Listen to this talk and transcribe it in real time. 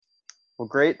Well,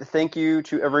 great. Thank you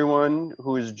to everyone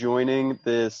who is joining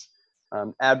this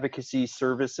Advocacy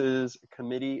Services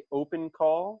Committee open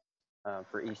call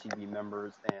for ACB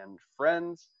members and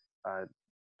friends.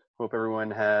 Hope everyone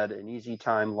had an easy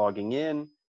time logging in,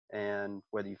 and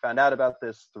whether you found out about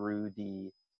this through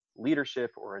the leadership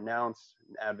or announce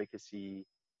an advocacy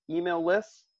email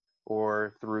list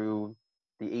or through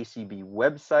the ACB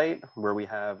website, where we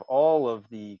have all of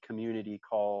the community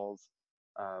calls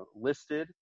listed,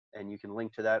 and you can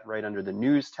link to that right under the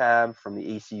news tab from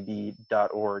the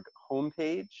acb.org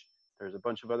homepage. There's a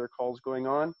bunch of other calls going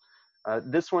on.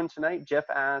 This one tonight, Jeff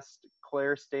asked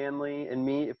Claire Stanley and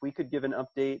me if we could give an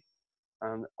update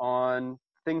on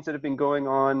things that have been going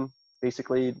on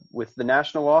basically with the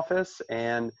national office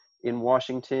and in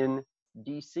Washington,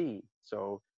 D.C.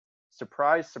 So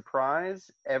surprise, surprise,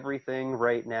 everything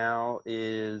right now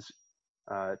is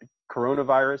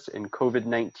coronavirus and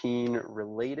COVID-19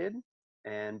 related.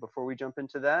 And before we jump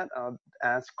into that, I'll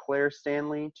ask Claire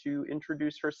Stanley to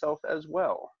introduce herself as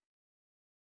well.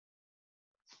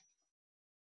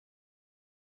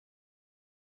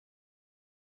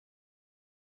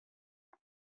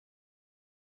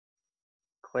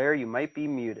 Claire, you might be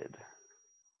muted.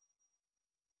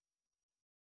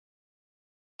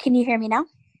 Can you hear me now?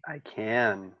 I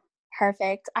can.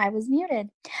 Perfect. I was muted.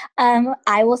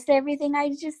 I will say everything I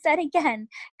just said again.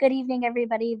 Good evening,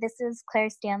 everybody. This is Claire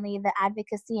Stanley, the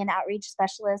Advocacy and Outreach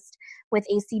Specialist with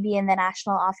ACB in the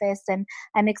National Office, and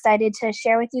I'm excited to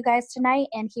share with you guys tonight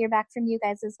and hear back from you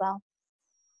guys as well.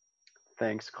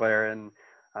 Thanks, Claire. And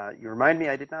you remind me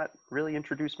I did not really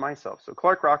introduce myself. So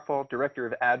Clark Rockfall, Director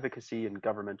of Advocacy and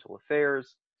Governmental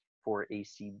Affairs for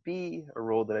ACB, a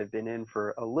role that I've been in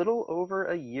for a little over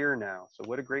a year now. So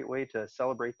what a great way to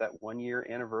celebrate that 1-year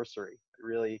anniversary.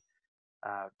 Really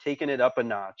taking it up a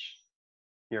notch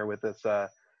here with this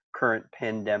current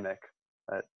pandemic.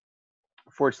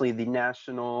 Fortunately, the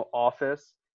national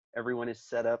office, everyone is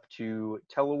set up to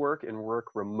telework and work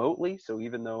remotely. So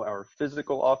even though our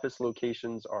physical office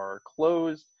locations are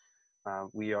closed,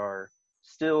 we are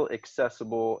still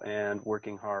accessible and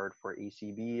working hard for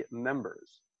ACB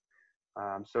members.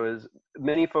 So as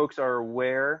many folks are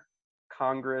aware,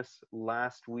 Congress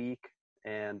last week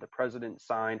and the president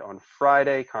signed on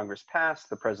Friday, Congress passed,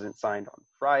 the president signed on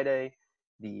Friday,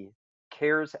 the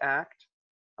CARES Act.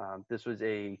 This was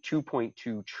a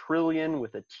 $2.2 trillion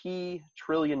with a T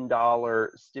trillion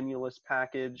dollar stimulus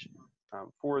package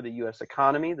for the U.S.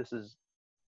 economy. This is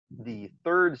the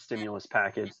third stimulus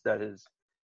package that has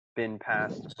been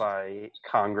passed by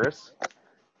Congress.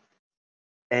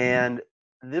 And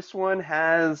this one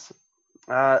has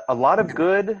a lot of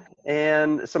good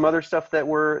and some other stuff that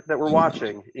we're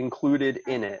watching included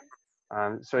in it.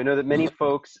 So I know that many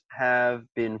folks have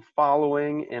been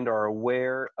following and are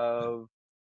aware of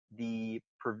the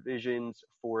provisions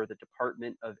for the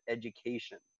Department of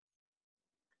Education.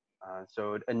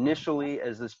 So initially,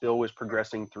 as this bill was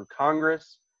progressing through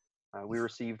Congress, we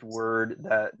received word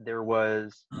that there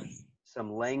was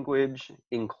some language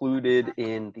included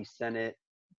in the Senate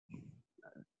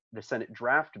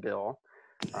draft bill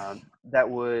that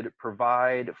would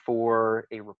provide for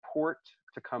a report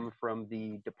to come from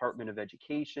the Department of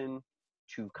Education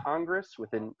to Congress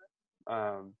within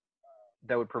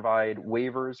that would provide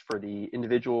waivers for the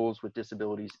Individuals with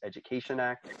Disabilities Education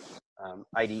Act,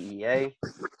 IDEA.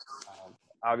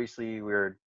 Obviously,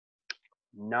 we're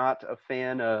not a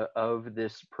fan of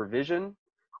this provision.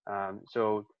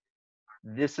 So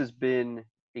this has been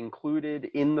included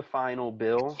in the final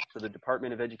bill. So the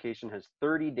Department of Education has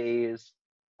 30 days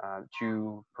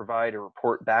to provide a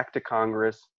report back to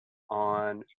Congress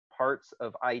on parts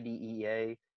of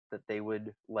IDEA that they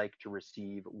would like to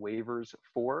receive waivers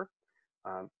for.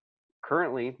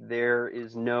 Currently, there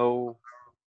is no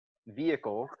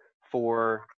vehicle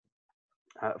for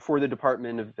the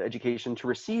Department of Education to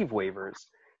receive waivers.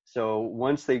 So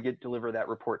once they deliver that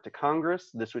report to Congress,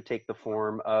 this would take the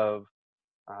form of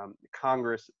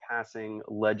Congress passing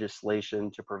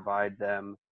legislation to provide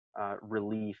them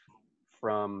relief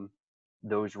from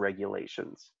those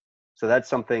regulations. So that's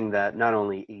something that not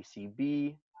only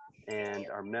ACB and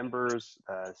our members,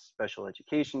 Special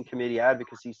Education Committee,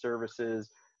 Advocacy Services,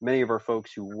 many of our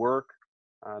folks who work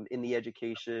in the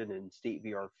education and state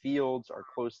VR fields are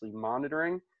closely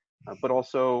monitoring, but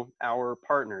also our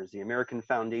partners, the American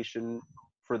Foundation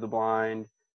for the Blind,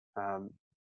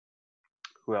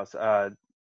 who else?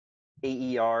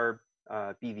 AER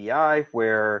BVI,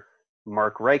 where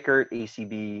Mark Reichert,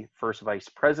 ACB First Vice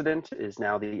President, is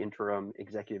now the interim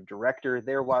executive director.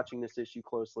 They're watching this issue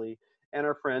closely. And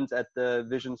our friends at the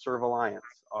Vision Serve Alliance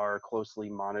are closely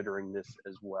monitoring this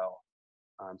as well.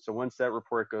 So once that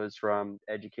report goes from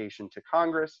education to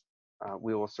Congress,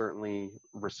 we will certainly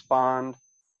respond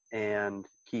and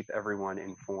keep everyone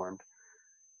informed.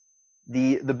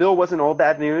 The bill wasn't all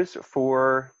bad news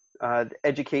for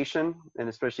education, and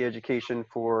especially education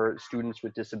for students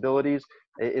with disabilities.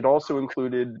 It also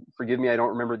included, forgive me, I don't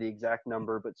remember the exact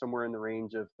number, but somewhere in the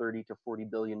range of $30 to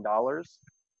 $40 billion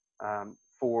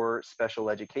for special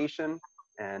education.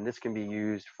 And this can be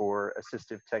used for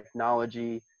assistive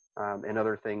technology and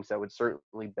other things that would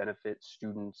certainly benefit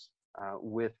students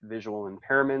with visual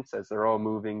impairments as they're all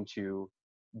moving to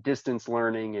distance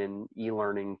learning and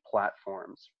e-learning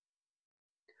platforms.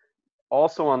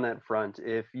 Also on that front,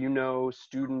 if you know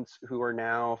students who are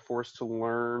now forced to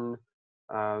learn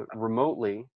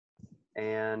remotely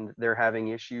and they're having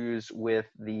issues with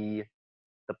the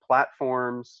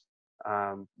platforms,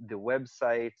 the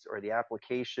websites, or the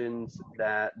applications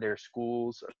that their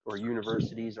schools or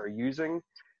universities are using,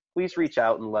 please reach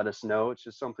out and let us know. It's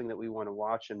just something that we want to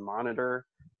watch and monitor.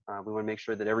 We want to make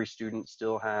sure that every student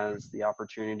still has the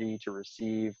opportunity to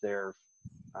receive their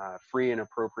free and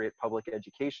appropriate public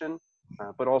education,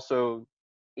 but also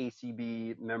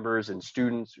ACB members and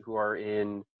students who are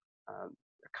in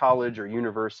college or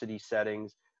university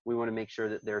settings. We want to make sure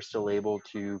that they're still able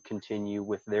to continue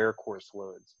with their course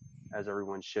loads as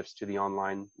everyone shifts to the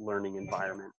online learning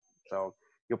environment. So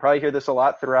you'll probably hear this a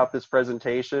lot throughout this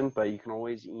presentation, but you can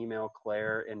always email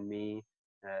Claire and me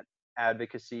at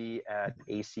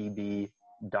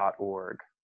advocacy@acb.org.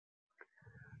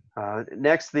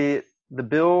 Next, the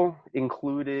bill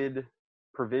included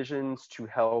provisions to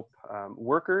help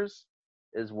workers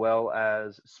as well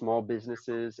as small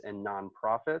businesses and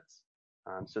nonprofits.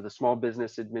 So the Small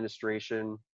Business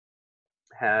Administration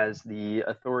has the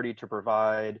authority to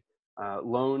provide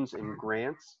loans and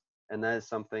grants, and that is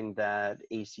something that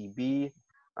ACB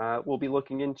will be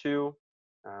looking into.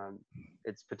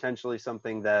 It's potentially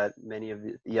something that many of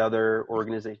the other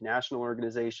national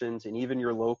organizations, and even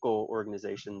your local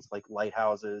organizations like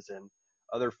lighthouses and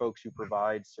other folks who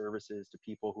provide services to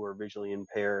people who are visually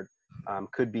impaired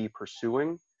could be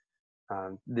pursuing.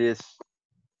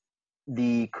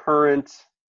 The current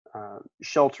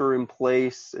shelter in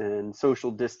place and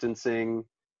social distancing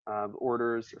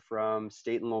orders from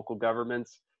state and local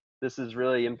governments, this has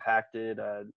really impacted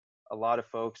a lot of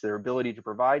folks, their ability to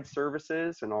provide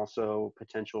services and also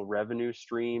potential revenue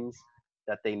streams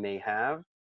that they may have.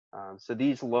 So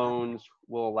these loans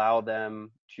will allow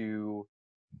them to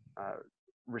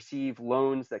receive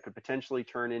loans that could potentially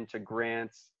turn into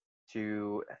grants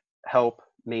to help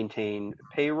maintain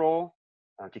payroll,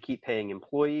 to keep paying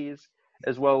employees,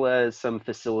 as well as some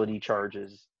facility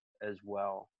charges as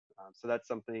well. So that's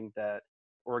something that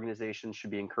organizations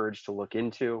should be encouraged to look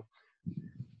into.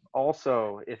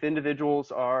 Also, if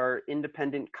individuals are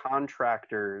independent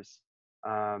contractors,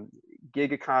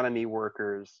 gig economy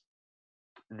workers,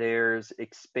 there's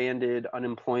expanded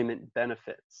unemployment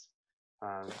benefits.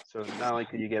 So not only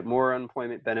could you get more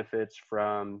unemployment benefits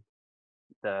from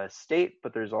the state,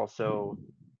 but there's also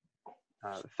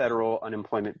federal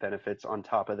unemployment benefits on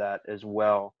top of that as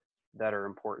well that are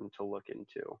important to look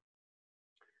into.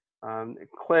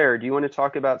 Claire, do you want to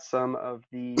talk about some of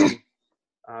the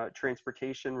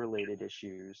transportation related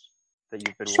issues that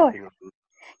you've been working on?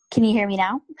 Can you hear me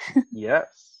now?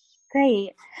 Yes.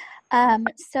 Great.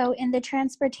 So in the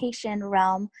transportation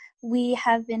realm, we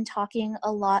have been talking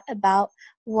a lot about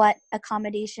what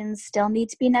accommodations still need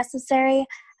to be necessary.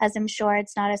 As I'm sure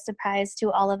it's not a surprise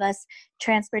to all of us,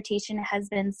 transportation has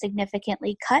been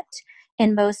significantly cut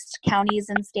in most counties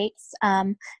and states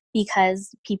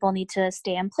because people need to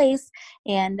stay in place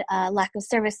and lack of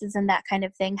services and that kind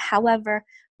of thing. However,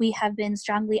 we have been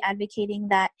strongly advocating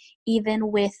that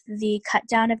even with the cut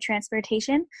down of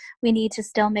transportation, we need to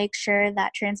still make sure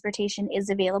that transportation is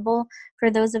available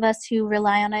for those of us who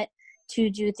rely on it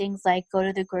to do things like go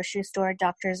to the grocery store,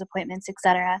 doctor's appointments,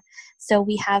 etc. So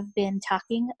we have been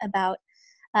talking about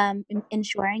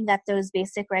ensuring that those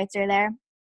basic rights are there.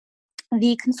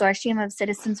 The Consortium of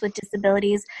Citizens with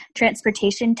Disabilities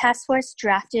Transportation Task Force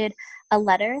drafted a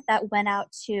letter that went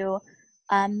out to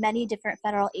many different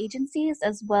federal agencies,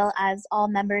 as well as all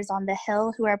members on the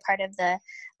Hill who are part of the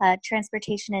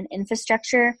Transportation and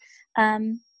Infrastructure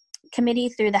Committee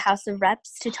through the House of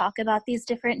Reps to talk about these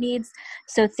different needs.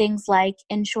 So things like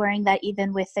ensuring that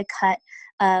even with the cut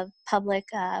of public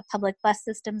bus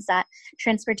systems, that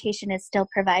transportation is still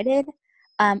provided.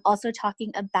 Also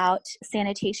talking about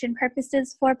sanitation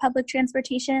purposes for public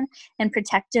transportation and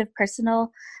protective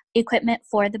personal equipment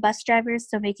for the bus drivers,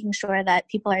 so making sure that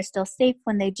people are still safe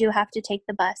when they do have to take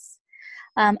the bus.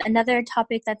 Another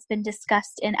topic that's been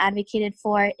discussed and advocated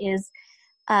for is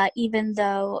even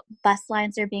though bus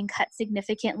lines are being cut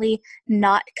significantly,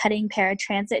 not cutting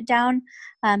paratransit down,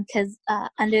 because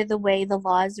under the way the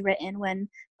law is written, when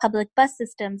public bus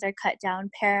systems are cut down,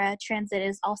 paratransit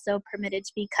is also permitted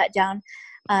to be cut down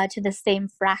to the same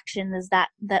fraction as that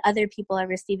other people are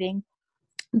receiving.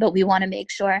 But we want to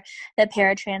make sure that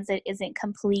paratransit isn't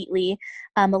completely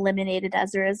eliminated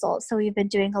as a result. So we've been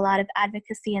doing a lot of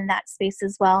advocacy in that space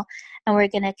as well, and we're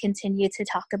going to continue to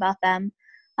talk about them.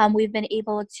 We've been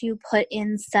able to put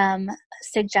in some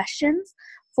suggestions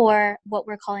for what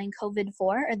we're calling COVID-4,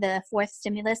 or the fourth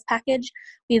stimulus package.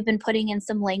 We've been putting in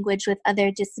some language with other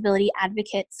disability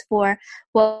advocates for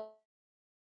what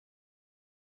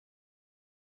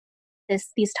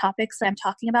these topics that I'm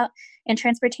talking about in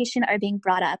transportation are being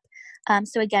brought up.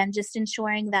 So again, just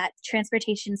ensuring that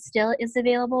transportation still is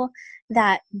available,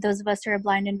 that those of us who are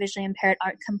blind and visually impaired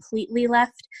aren't completely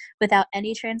left without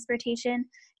any transportation,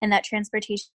 and that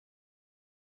transportation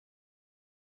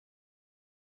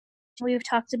we've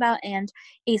talked about, and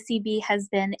ACB has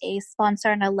been a sponsor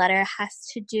on a letter, has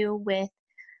to do with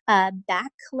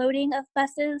backloading of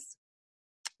buses.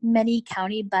 Many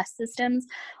county bus systems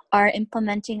are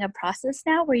implementing a process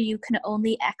now where you can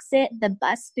only exit the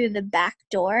bus through the back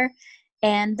door,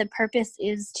 and the purpose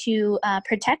is to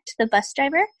protect the bus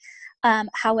driver.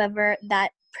 However,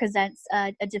 that presents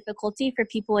a difficulty for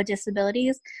people with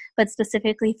disabilities, but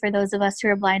specifically for those of us who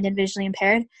are blind and visually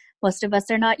impaired. Most of us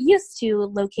are not used to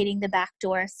locating the back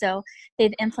door, so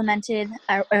they've implemented,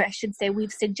 or I should say,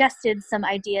 we've suggested some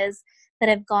ideas that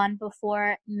have gone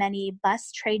before many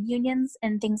bus trade unions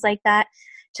and things like that,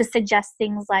 to suggest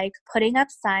things like putting up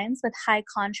signs with high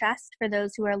contrast for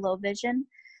those who are low vision.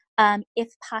 If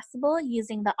possible,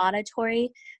 using the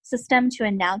auditory system to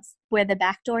announce where the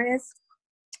back door is.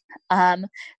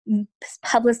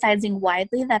 Publicizing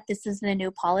widely that this is the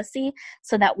new policy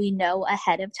so that we know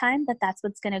ahead of time that that's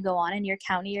what's going to go on in your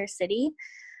county or city.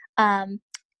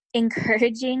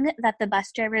 Encouraging that the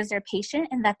bus drivers are patient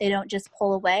and that they don't just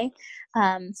pull away,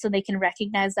 so they can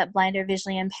recognize that blind or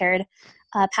visually impaired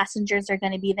passengers are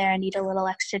going to be there and need a little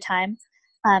extra time.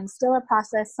 Still a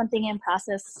process, something in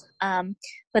process,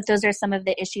 but those are some of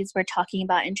the issues we're talking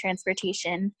about in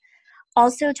transportation.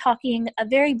 Also talking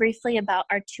very briefly about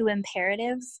our two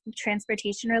imperatives,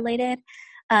 transportation related,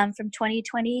 from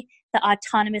 2020, the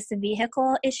autonomous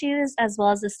vehicle issues, as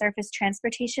well as the surface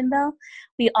transportation bill.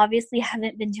 We obviously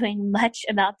haven't been doing much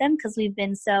about them because we've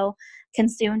been so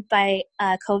consumed by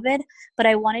COVID, but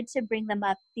I wanted to bring them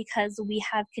up because we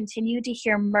have continued to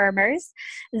hear murmurs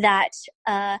that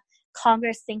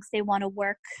Congress thinks they want to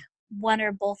work one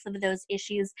or both of those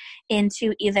issues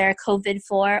into either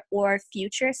COVID-4 or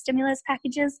future stimulus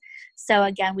packages. So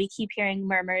again, we keep hearing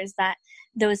murmurs that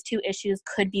those two issues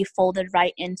could be folded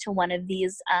right into one of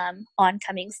these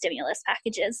oncoming stimulus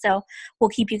packages. So we'll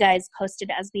keep you guys posted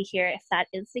as we hear if that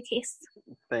is the case.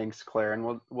 Thanks, Claire.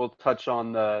 And we'll touch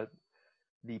on the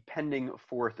pending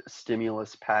fourth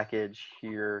stimulus package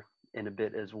here in a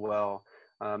bit as well.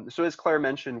 So as Claire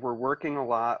mentioned, we're working a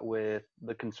lot with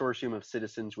the Consortium of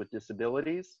Citizens with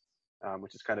Disabilities,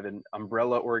 which is kind of an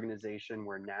umbrella organization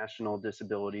where national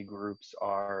disability groups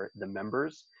are the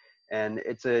members. And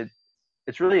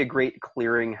it's really a great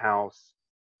clearinghouse.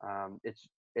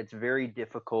 It's very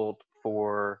difficult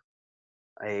for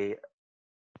a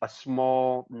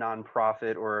small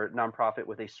nonprofit or nonprofit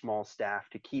with a small staff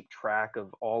to keep track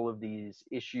of all of these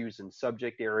issues and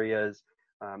subject areas,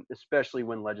 especially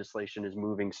when legislation is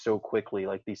moving so quickly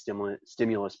like these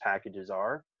stimulus packages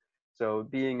are. So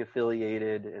being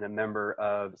affiliated and a member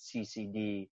of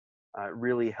CCD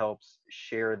really helps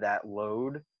share that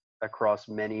load across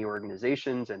many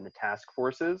organizations and the task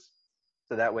forces.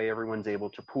 So that way everyone's able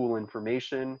to pool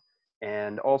information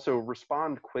and also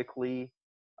respond quickly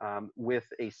with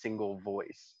a single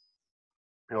voice.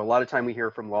 You know, a lot of time we hear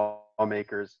from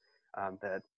lawmakers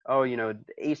that, oh, you know,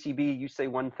 ACB, you say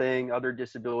one thing, other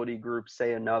disability groups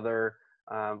say another.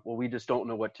 Well, we just don't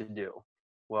know what to do.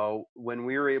 Well, when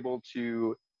we were able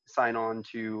to sign on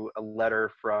to a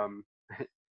letter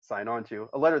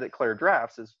that Claire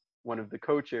drafts as one of the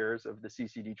co-chairs of the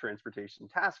CCD Transportation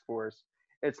Task Force,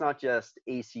 it's not just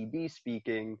ACB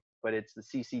speaking, but it's the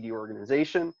CCD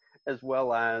organization, as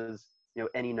well as, you know,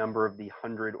 any number of the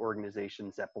 100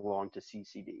 organizations that belong to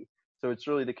CCD. So it's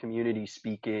really the community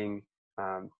speaking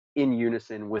in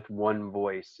unison with one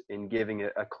voice in giving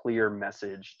a clear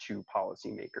message to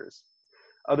policymakers.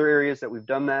 Other areas that we've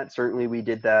done that, certainly we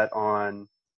did that on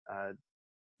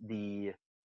the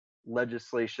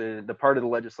legislation, the part of the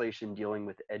legislation dealing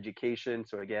with education.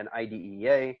 So again,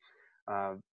 IDEA,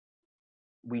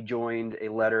 we joined a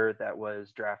letter that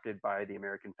was drafted by the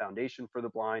American Foundation for the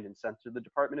Blind and sent to the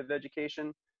Department of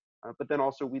Education. But then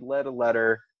also we led a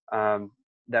letter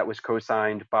that was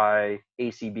co-signed by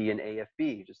ACB and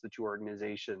AFB, just the two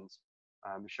organizations,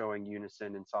 showing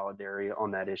unison and solidarity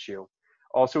on that issue.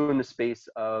 Also in the space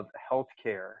of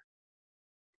healthcare,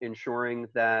 ensuring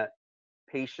that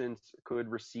patients could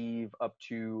receive up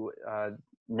to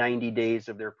 90 days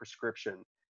of their prescription.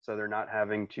 So they're not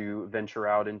having to venture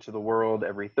out into the world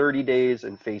every 30 days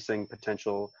and facing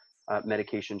potential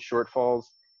medication shortfalls.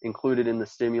 Included in the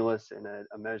stimulus and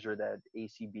a measure that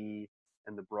ACB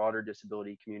and the broader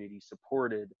disability community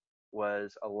supported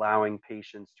was allowing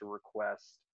patients to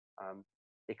request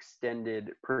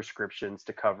extended prescriptions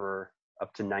to cover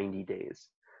up to 90 days.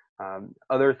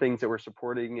 Other things that we're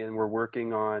supporting and we're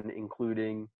working on,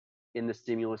 including in the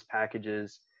stimulus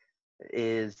packages,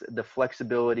 is the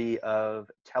flexibility of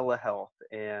telehealth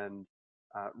and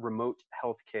remote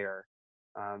healthcare,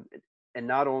 and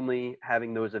not only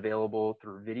having those available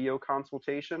through video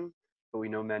consultation, but we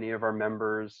know many of our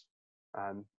members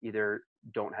either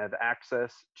don't have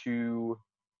access to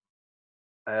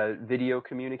video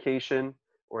communication,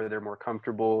 or they're more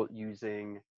comfortable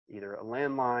using either a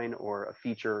landline or a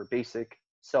feature basic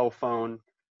cell phone.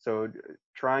 So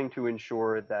trying to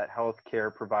ensure that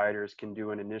healthcare providers can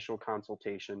do an initial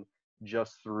consultation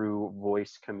just through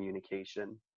voice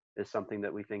communication is something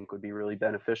that we think would be really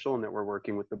beneficial and that we're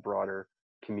working with the broader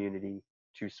community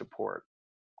to support.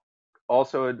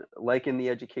 Also, like in the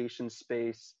education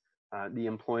space, the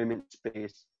employment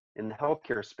space, in the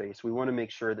healthcare space, we want to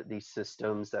make sure that these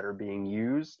systems that are being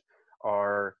used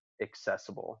are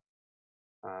accessible.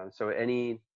 So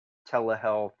any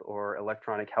telehealth or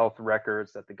electronic health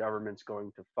records that the government's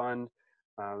going to fund,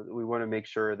 we want to make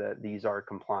sure that these are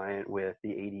compliant with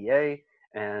the ADA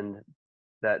and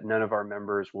that none of our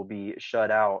members will be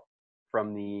shut out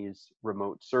from these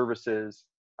remote services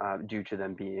due to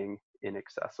them being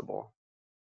inaccessible.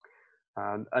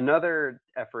 Another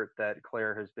effort that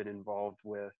Claire has been involved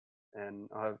with, and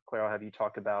Claire, I'll have you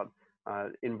talk about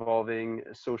involving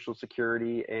Social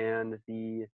Security and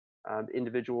the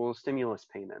individual stimulus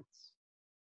payments.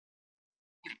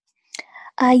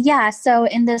 Yeah, so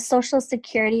in the Social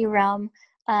Security realm,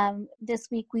 this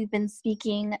week we've been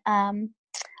speaking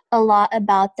a lot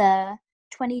about the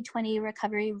 2020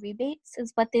 recovery rebates,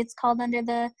 is what it's called under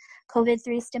the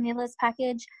COVID-3 stimulus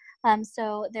package.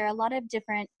 So there are a lot of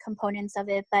different components of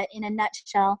it, but in a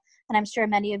nutshell, and I'm sure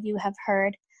many of you have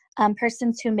heard,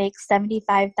 persons who make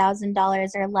 $75,000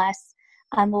 or less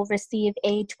will receive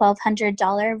a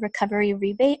 $1,200 recovery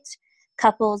rebate.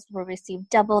 Couples will receive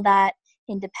double that.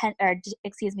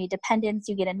 Dependents,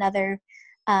 you get another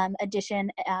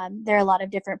addition. There are a lot of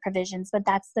different provisions, but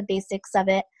that's the basics of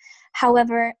it.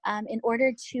 However, in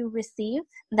order to receive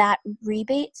that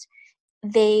rebate,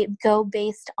 they go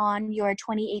based on your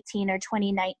 2018 or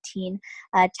 2019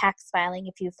 tax filing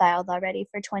if you filed already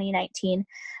for 2019.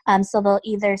 So they'll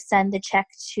either send the check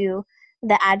to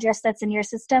the address that's in your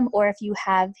system, or if you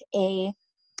have a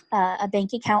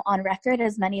bank account on record,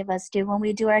 as many of us do when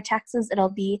we do our taxes,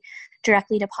 it'll be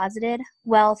directly deposited.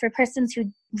 Well, for persons who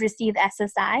receive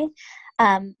SSI,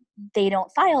 they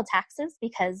don't file taxes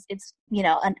because it's,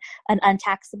 an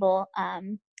untaxable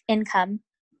income.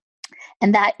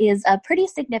 And that is a pretty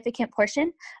significant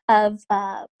portion of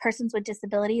persons with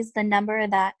disabilities. The number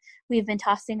that we've been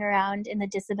tossing around in the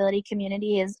disability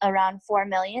community is around 4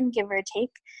 million, give or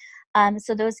take.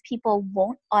 So those people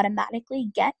won't automatically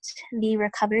get the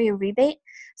recovery rebate.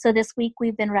 So this week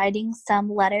we've been writing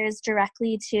some letters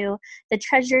directly to the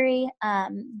Treasury,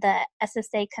 the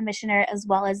SSA Commissioner, as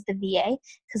well as the VA,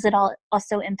 because it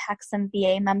also impacts some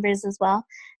VA members as well,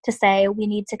 to say we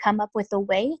need to come up with a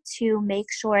way to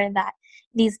make sure that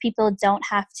these people don't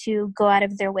have to go out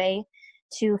of their way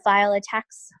to file a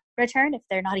tax return if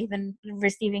they're not even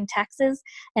receiving taxes,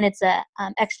 and it's a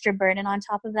extra burden on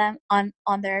top of them,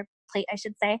 on their plate, I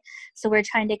should say. So we're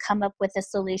trying to come up with a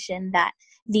solution that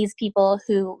these people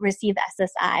who receive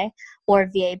SSI or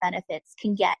VA benefits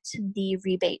can get the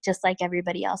rebate just like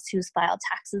everybody else who's filed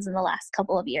taxes in the last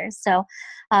couple of years. So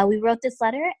we wrote this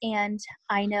letter, and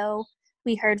I know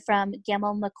we heard from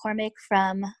Gamble McCormick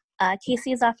from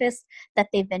Casey's office that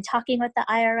they've been talking with the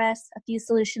IRS. A few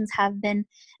solutions have been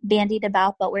bandied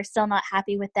about, but we're still not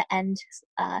happy with the end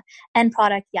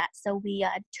product yet. So we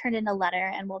turned in a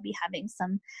letter, and we'll be having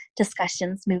some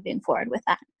discussions moving forward with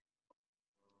that.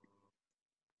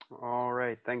 All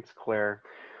right, thanks, Claire.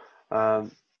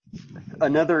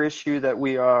 Another issue that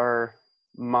we are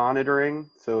monitoring,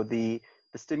 so the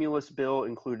stimulus bill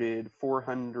included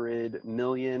 400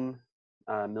 million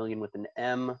with an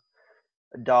M,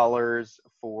 dollars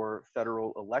for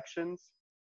federal elections.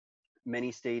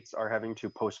 Many states are having to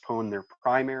postpone their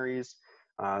primaries.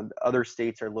 Other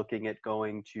states are looking at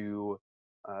going to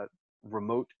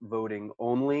remote voting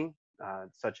only,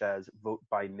 such as vote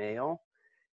by mail.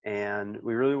 And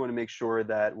we really want to make sure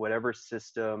that whatever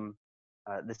system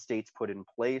the states put in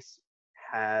place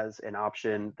has an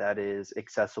option that is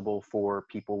accessible for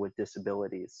people with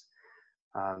disabilities.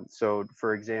 So,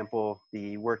 for example,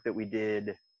 the work that we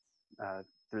did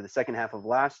through the second half of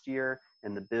last year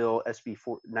and the bill SB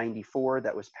 94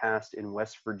 that was passed in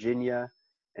West Virginia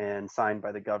and signed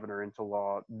by the governor into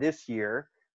law this year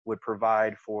would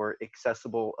provide for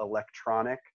accessible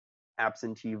electronic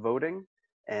absentee voting.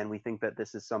 And we think that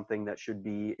this is something that should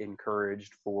be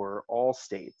encouraged for all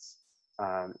states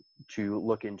to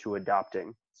look into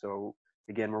adopting. So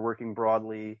again, we're working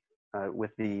broadly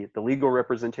with the legal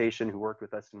representation who worked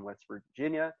with us in West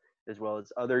Virginia, as well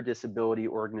as other disability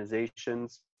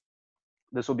organizations.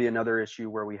 This will be another issue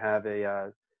where we have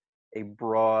a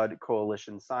broad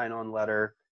coalition sign-on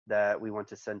letter that we want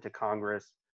to send to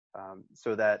Congress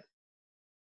so that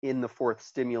in the fourth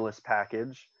stimulus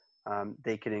package,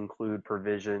 they can include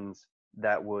provisions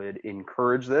that would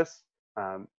encourage this.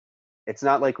 It's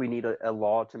not like we need a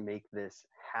law to make this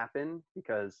happen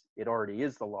because it already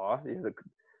is the law.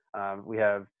 We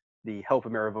have the Help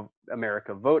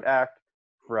America Vote Act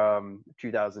from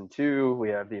 2002. We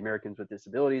have the Americans with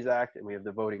Disabilities Act, and we have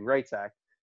the Voting Rights Act.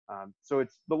 So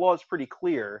the law is pretty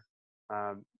clear,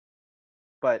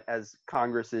 but as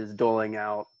Congress is doling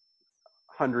out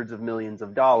hundreds of millions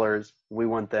of dollars, we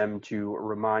want them to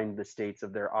remind the states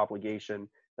of their obligation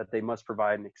that they must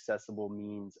provide an accessible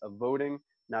means of voting,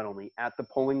 not only at the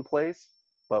polling place,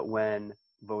 but when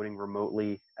voting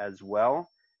remotely as well.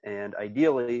 And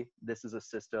ideally, this is a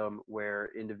system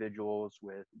where individuals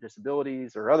with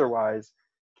disabilities or otherwise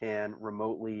can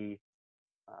remotely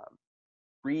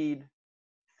read,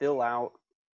 fill out,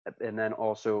 and then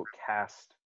also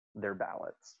cast their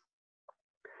ballots.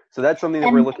 So that's something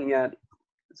that we're looking at.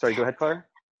 Sorry, go ahead, Claire.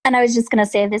 And I was just going to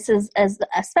say this is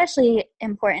especially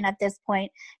important at this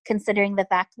point, considering the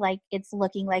fact like it's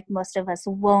looking like most of us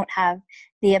won't have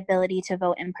the ability to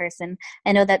vote in person.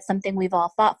 I know that's something we've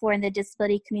all fought for in the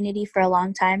disability community for a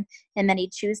long time, and many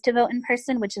choose to vote in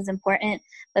person, which is important.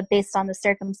 But based on the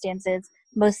circumstances,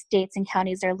 most states and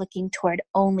counties are looking toward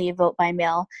only vote by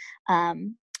mail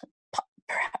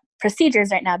procedures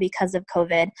right now because of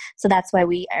COVID. So that's why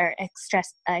we are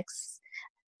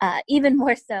even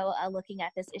more so looking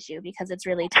at this issue because it's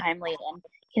really timely and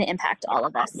can impact all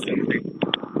of us.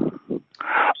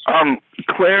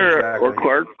 Claire or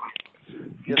Clark,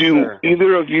 do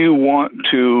either of you want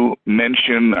to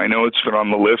mention, I know it's been on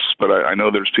the list, but I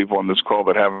know there's people on this call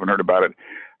that haven't heard about it,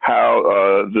 how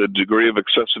the degree of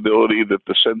accessibility that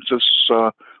the census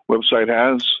website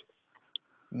has?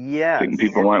 Yes. I think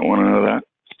people might want to know that.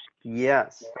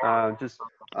 Yes. Just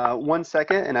 1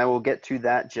 second, and I will get to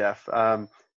that, Jeff.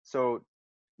 So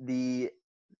the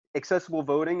accessible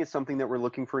voting is something that we're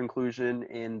looking for inclusion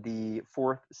in the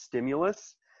fourth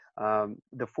stimulus.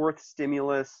 The fourth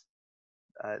stimulus,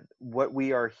 what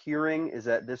we are hearing is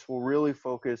that this will really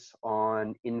focus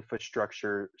on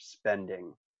infrastructure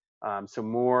spending. So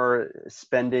more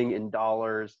spending in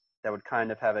dollars that would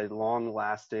kind of have a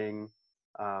long-lasting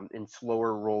and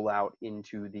slower rollout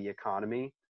into the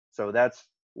economy. So that's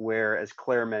where, as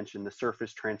Claire mentioned, the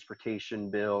surface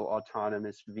transportation bill,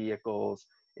 autonomous vehicles,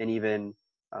 and even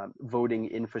voting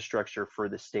infrastructure for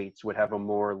the states would have a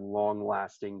more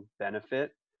long-lasting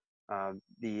benefit.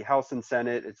 The House and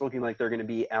Senate, it's looking like they're going to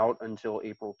be out until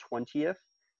April 20th.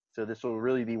 So this will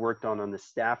really be worked on the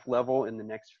staff level in the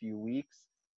next few weeks.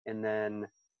 And then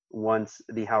once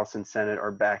the House and Senate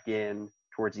are back in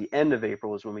towards the end of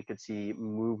April is when we could see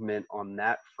movement on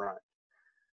that front.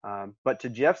 But to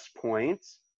Jeff's point,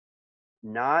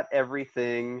 not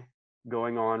everything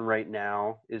going on right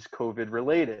now is COVID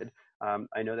related.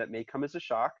 I know that may come as a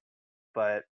shock,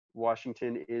 but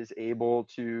Washington is able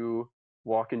to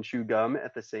walk and chew gum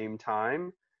at the same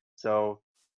time. So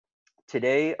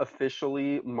today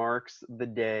officially marks the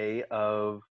day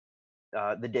of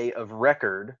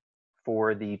record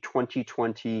for the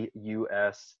 2020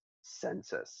 U.S.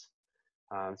 Census.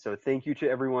 So thank you to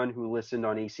everyone who listened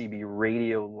on ACB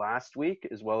Radio last week,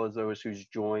 as well as those who's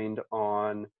joined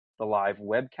on the live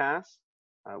webcast.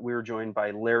 We were joined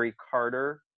by Larry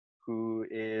Carter, who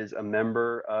is a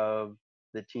member of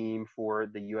the team for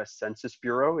the U.S. Census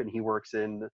Bureau, and he works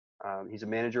he's a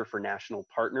manager for national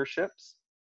partnerships.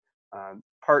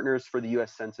 Partners for the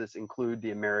U.S. Census include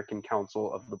the American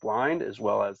Council of the Blind, as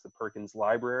well as the Perkins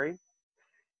Library.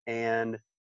 And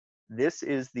this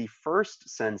is the first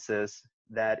census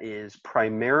that is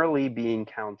primarily being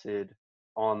counted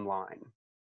online.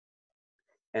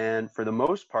 And for the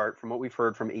most part, from what we've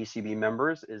heard from ACB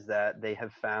members, is that they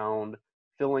have found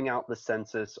filling out the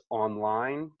census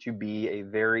online to be a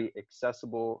very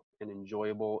accessible and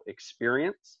enjoyable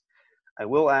experience. I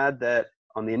will add that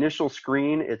on the initial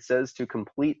screen, it says to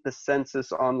complete the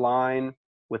census online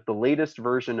with the latest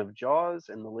version of JAWS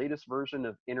and the latest version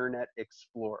of Internet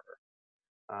Explorer.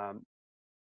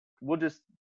 We'll just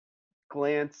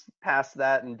glance past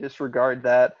that and disregard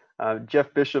that.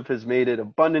 Jeff Bishop has made it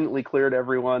abundantly clear to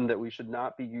everyone that we should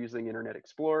not be using Internet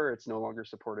Explorer. It's no longer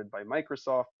supported by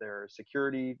Microsoft. There are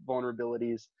security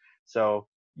vulnerabilities. So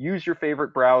use your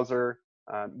favorite browser,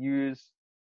 use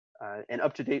an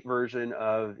up-to-date version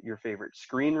of your favorite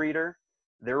screen reader.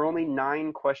 There are only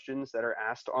 9 questions that are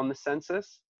asked on the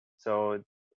census. So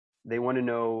they want to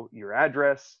know your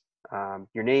address,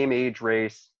 your name, age,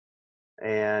 race,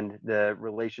 and the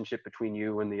relationship between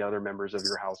you and the other members of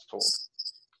your household.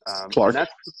 Clark?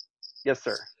 Yes,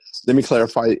 sir. Let me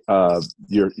clarify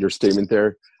your statement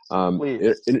there.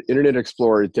 Internet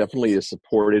Explorer definitely is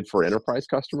supported for enterprise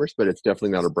customers, but it's definitely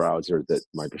not a browser that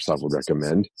Microsoft would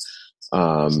recommend.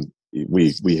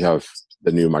 We have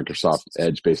the new Microsoft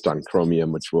Edge based on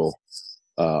Chromium, which will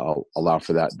allow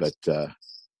for that, but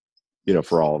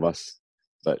for all of us.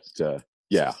 But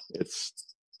yeah, it's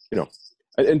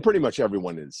and pretty much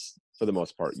everyone is, for the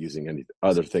most part, using any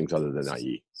other things other than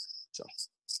IE. So,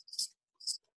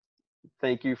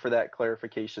 thank you for that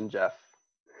clarification, Jeff.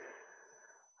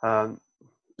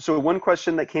 So one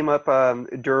question that came up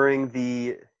during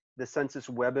the census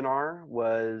webinar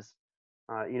was,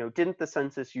 didn't the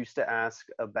census used to ask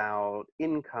about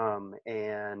income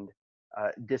and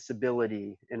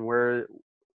disability, and where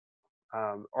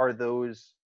are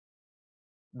those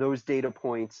data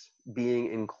points being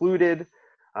included?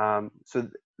 So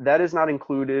that is not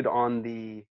included on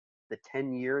the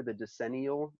 10-year, the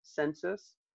decennial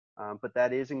census, but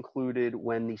that is included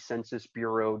when the Census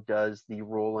Bureau does the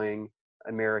rolling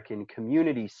American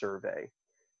Community Survey.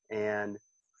 And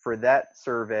for that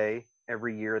survey,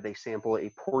 every year they sample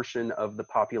a portion of the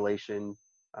population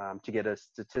to get a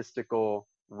statistical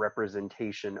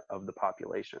representation of the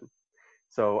population.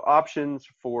 So options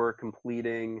for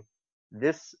completing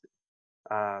this,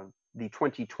 the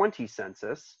 2020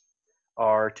 census,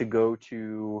 are to go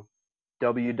to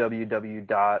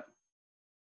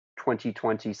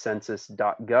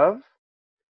www.2020census.gov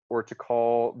or to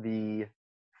call the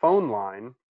phone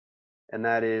line, and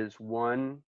that is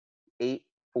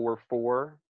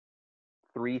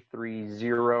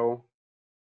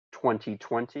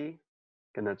 1-844-330-2020,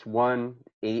 and that's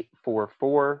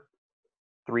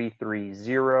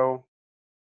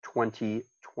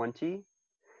 1-844-330-2020.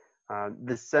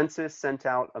 The census sent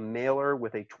out a mailer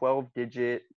with a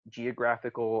 12-digit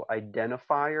geographical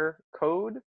identifier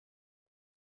code.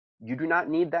 You do not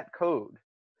need that code.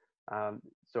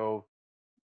 So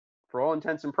for all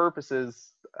intents and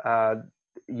purposes,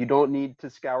 you don't need to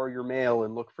scour your mail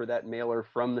and look for that mailer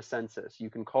from the census. You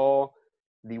can call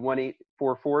the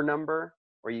 1-844 number,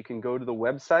 or you can go to the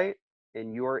website,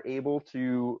 and you are able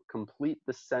to complete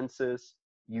the census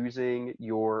using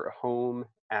your home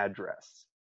address.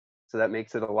 So that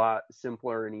makes it a lot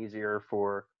simpler and easier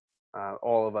for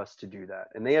all of us to do that.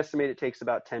 And they estimate it takes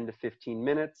about 10 to 15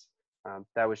 minutes.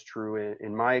 That was true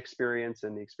in my experience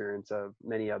and the experience of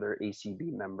many other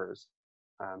ACB members.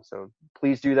 So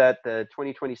please do that. The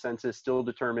 2020 census still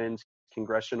determines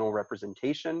congressional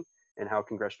representation and how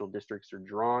congressional districts are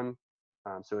drawn.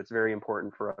 So it's very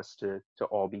important for us to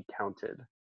all be counted.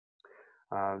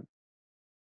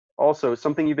 Also,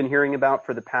 something you've been hearing about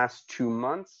for the past 2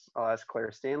 months, I'll ask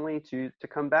Claire Stanley to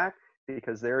come back,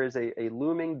 because there is a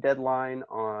looming deadline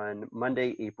on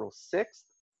Monday, April 6th,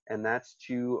 and that's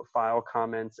to file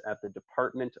comments at the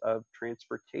Department of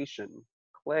Transportation.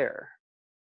 Claire.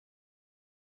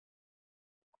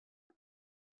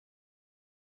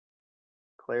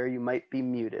 Claire, you might be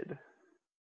muted.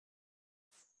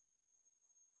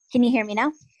 Can you hear me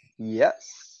now?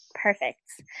 Yes. Perfect.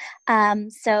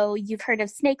 So you've heard of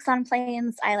snakes on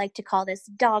planes. I like to call this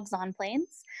dogs on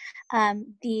planes.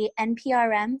 The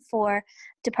NPRM for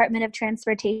Department of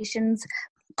Transportation's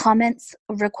comments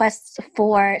requests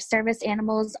for service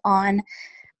animals on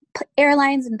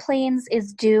airlines and planes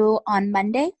is due on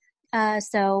Monday.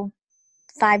 So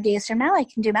 5 days from now, I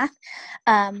can do math.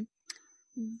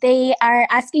 They are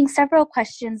asking several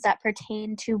questions that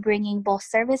pertain to bringing both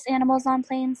service animals on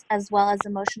planes as well as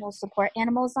emotional support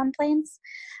animals on planes.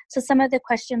 So some of the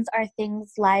questions are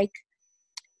things like,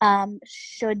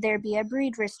 should there be a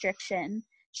breed restriction?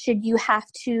 should you have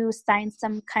to sign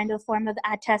some kind of form of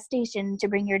attestation to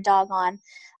bring your dog on?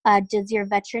 Does your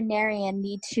veterinarian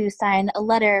need to sign a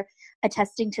letter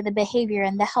attesting to the behavior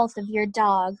and the health of your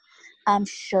dog?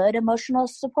 Should emotional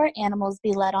support animals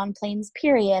be let on planes,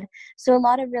 period? So a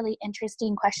lot of really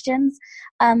interesting questions.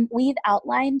 We've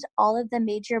outlined all of the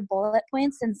major bullet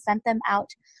points and sent them out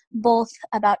both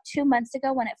about 2 months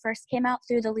ago when it first came out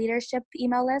through the leadership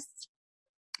email list.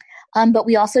 But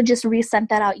we also just resent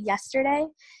that out yesterday.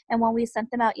 And when we sent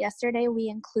them out yesterday, we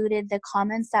included the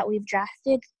comments that we've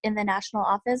drafted in the national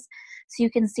office. So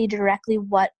you can see directly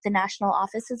what the national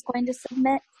office is going to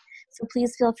submit. So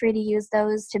please feel free to use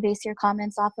those to base your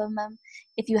comments off of them.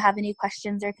 If you have any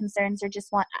questions or concerns or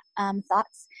just want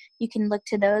thoughts, you can look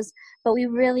to those. But we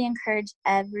really encourage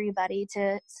everybody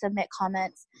to submit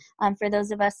comments. For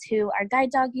those of us who are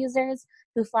guide dog users,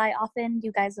 who fly often,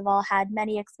 you guys have all had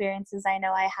many experiences. I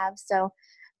know I have. So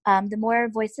the more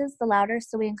voices, the louder.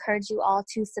 So we encourage you all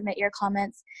to submit your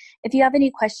comments. If you have any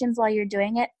questions while you're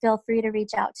doing it, feel free to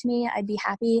reach out to me. I'd be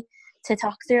happy to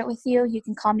talk through it with you. You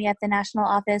can call me at the national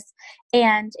office.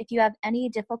 And if you have any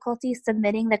difficulty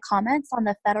submitting the comments on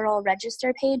the Federal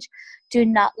Register page, do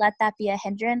not let that be a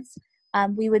hindrance.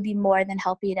 We would be more than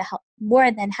happy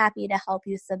to help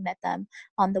you submit them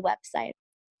on the website.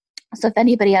 So if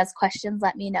anybody has questions,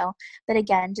 let me know. But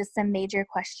again, just some major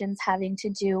questions having to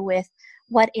do with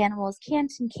what animals can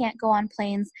and can't go on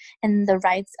planes and the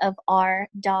rights of our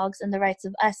dogs and the rights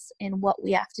of us in what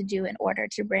we have to do in order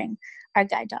to bring our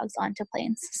guide dogs onto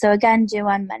planes. So again, due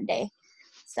on Monday.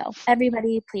 So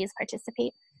everybody, please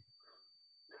participate.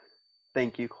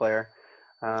 Thank you, Claire.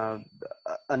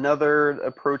 Another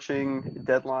approaching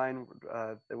deadline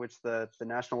at which the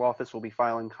national office will be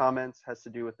filing comments has to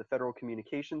do with the Federal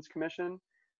Communications Commission.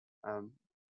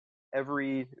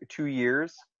 Every 2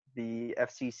 years, the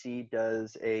FCC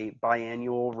does a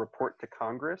biannual report to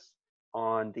Congress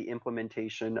on the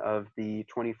implementation of the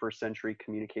 21st Century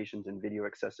Communications and Video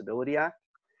Accessibility Act.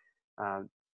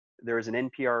 There is an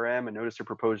NPRM, a Notice of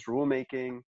Proposed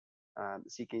Rulemaking,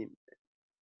 seeking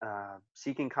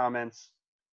comments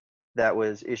that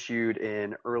was issued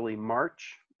in early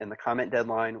March, and the comment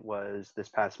deadline was this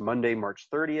past Monday, March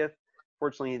 30th.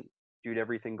 Fortunately, due to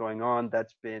everything going on,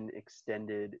 that's been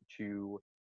extended to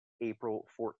April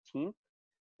 14th.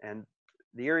 And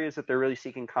the areas that they're really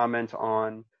seeking comment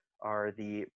on are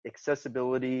the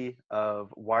accessibility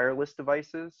of wireless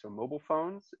devices, so mobile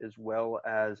phones, as well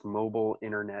as mobile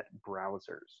internet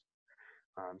browsers.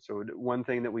 So one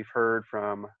thing that we've heard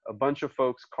from a bunch of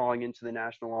folks calling into the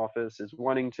national office is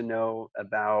wanting to know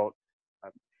about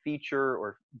feature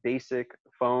or basic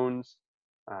phones,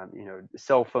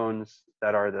 cell phones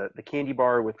that are the candy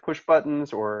bar with push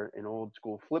buttons, or an old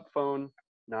school flip phone,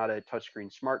 not a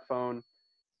touchscreen smartphone,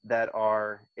 that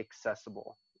are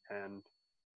accessible. And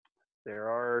there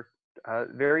are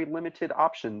very limited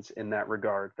options in that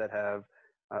regard that have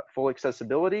full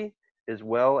accessibility, as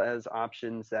well as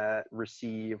options that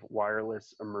receive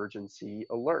wireless emergency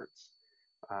alerts,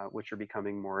 which are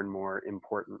becoming more and more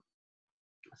important.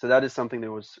 So that is something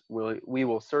that we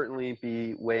will certainly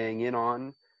be weighing in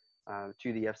on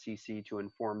to the FCC to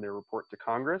inform their report to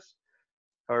Congress.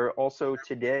 Also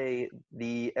today,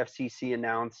 the FCC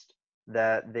announced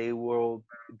that they will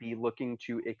be looking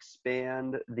to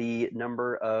expand the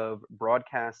number of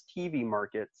broadcast TV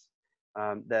markets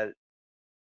that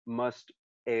must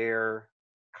air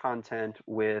content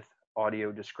with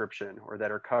audio description, or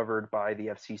that are covered by the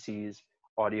FCC's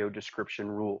audio description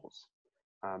rules.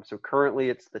 So currently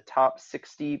it's the top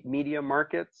 60 media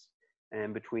markets,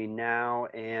 and between now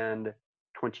and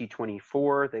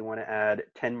 2024, they want to add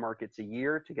 10 markets a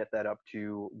year to get that up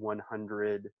to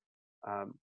 100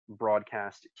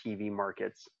 broadcast TV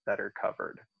markets that are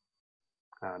covered.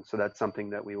 So that's something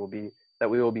that we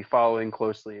will be following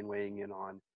closely and weighing in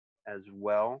on as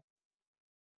well.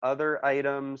 Other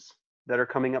items that are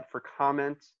coming up for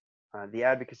comment, the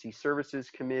Advocacy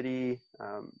Services Committee,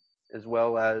 as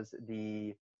well as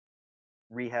the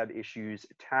Rehab Issues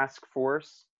Task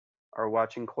Force, are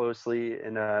watching closely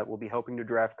and will be helping to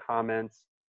draft comments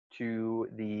to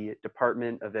the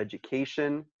Department of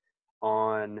Education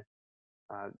on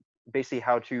basically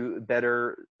how to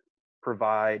better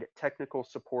provide technical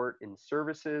support and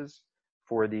services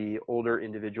for the Older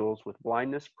Individuals with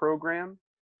Blindness program.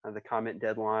 The comment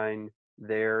deadline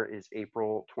there is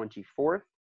April 24th.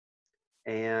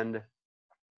 And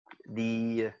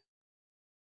this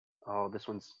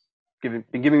one's been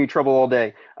giving me trouble all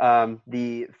day.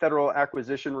 The federal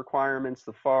acquisition requirements,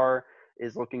 the FAR,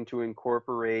 is looking to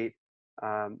incorporate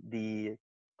the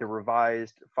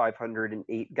revised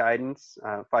 508 guidance,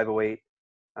 508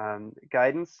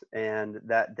 guidance, and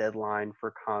that deadline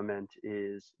for comment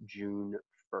is June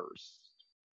 1st.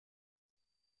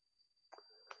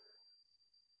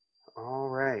 All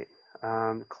right.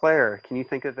 Claire, can you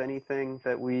think of anything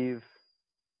that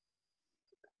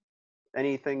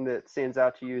stands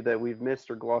out to you that we've missed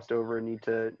or glossed over and need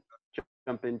to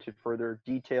jump into further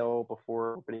detail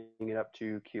before opening it up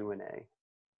to Q&A?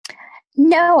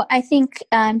 No, I think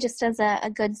just as a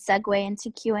good segue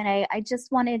into Q&A, I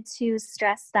just wanted to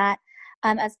stress that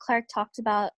as Clark talked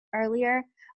about earlier,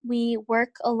 we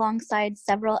work alongside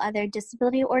several other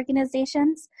disability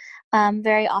organizations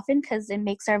very often because it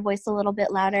makes our voice a little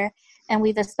bit louder. And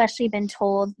we've especially been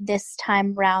told this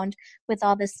time round with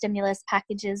all the stimulus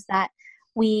packages that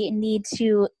we need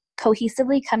to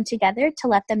cohesively come together to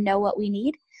let them know what we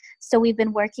need. So we've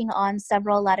been working on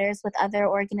several letters with other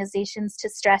organizations to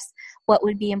stress what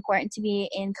would be important to be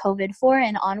in COVID-4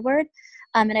 and onward.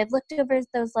 And I've looked over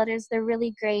those letters. They're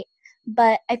really great.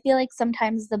 But I feel like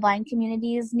sometimes the blind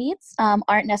community's needs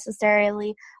aren't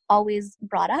necessarily always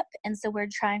brought up. And so we're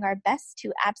trying our best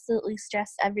to absolutely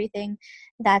stress everything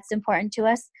that's important to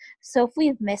us. So if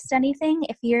we've missed anything,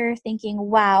 if you're thinking,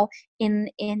 wow,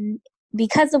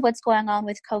 because of what's going on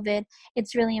with COVID,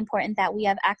 it's really important that we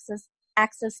have access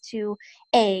to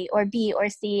A or B or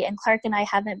C, and Clark and I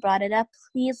haven't brought it up,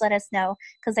 please let us know,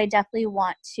 because I definitely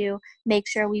want to make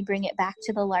sure we bring it back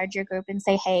to the larger group and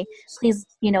say, hey, please,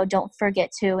 don't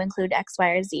forget to include X, Y,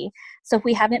 or Z. So if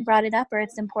we haven't brought it up or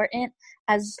it's important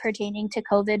as pertaining to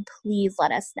COVID, please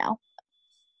let us know.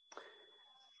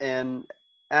 And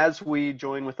as we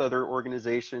join with other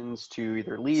organizations to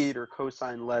either lead or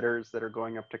co-sign letters that are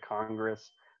going up to Congress,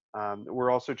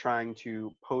 we're also trying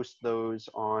to post those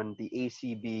on the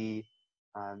ACB,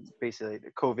 basically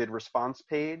the COVID response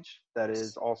page that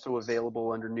is also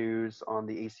available under news on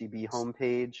the ACB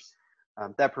homepage.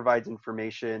 That provides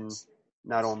information,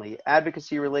 not only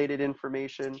advocacy related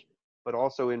information, but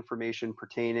also information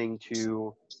pertaining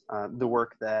to the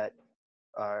work that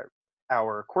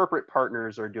our corporate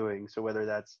partners are doing. So whether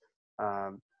that's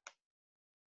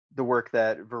the work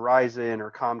that Verizon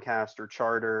or Comcast or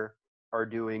Charter are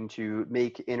doing to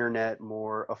make internet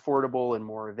more affordable and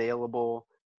more available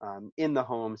in the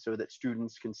home so that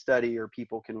students can study or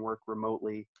people can work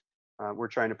remotely. We're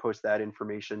trying to post that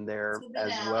information there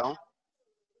as well.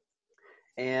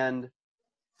 And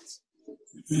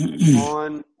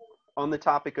on the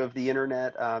topic of the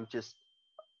internet, just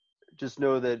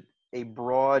know that a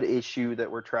broad issue that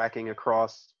we're tracking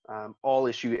across all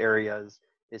issue areas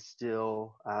is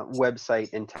still website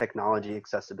and technology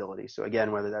accessibility. So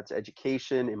again, whether that's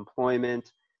education,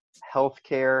 employment,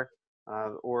 healthcare,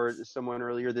 or someone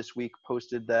earlier this week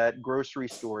posted that grocery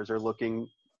stores are looking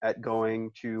at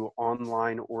going to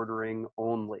online ordering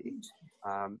only.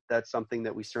 That's something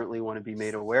that we certainly want to be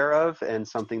made aware of, and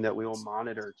something that we will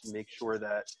monitor to make sure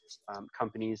that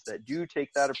companies that do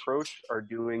take that approach are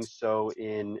doing so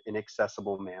in an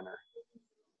accessible manner.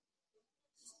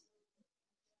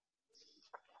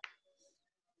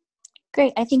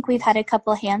 Great. I think we've had a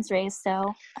couple hands raised,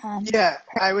 so. Yeah,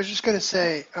 I was just going to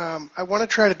say, I want to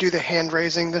try to do the hand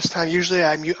raising this time. Usually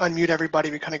I unmute everybody.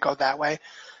 We kind of go that way.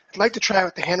 I'd like to try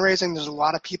with the hand raising. There's a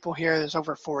lot of people here. There's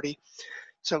over 40.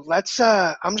 So let's,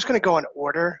 I'm just going to go in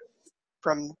order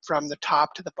from the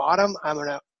top to the bottom. I'm going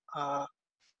to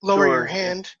lower your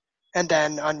hand and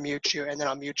then unmute you, and then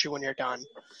I'll mute you when you're done.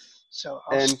 So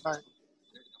I'll start.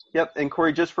 Yep, and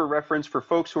Corey, just for reference, for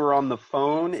folks who are on the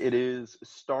phone, it is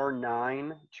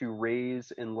 *9 to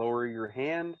raise and lower your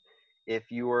hand.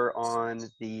 If you are on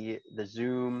the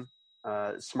Zoom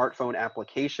smartphone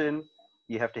application,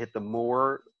 you have to hit the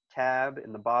More tab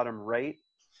in the bottom right,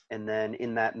 and then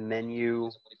in that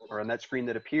menu, or on that screen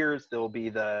that appears, there will be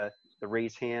the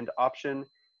raise hand option.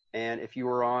 And if you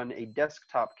are on a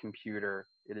desktop computer,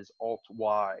 it is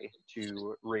Alt-Y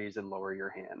to raise and lower your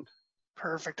hand.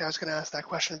 Perfect. I was going to ask that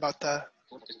question about the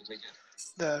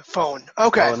phone.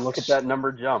 Okay. Oh, and look at that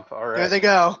number jump. All right. There they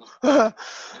go.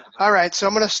 All right. So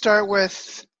I'm going to start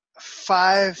with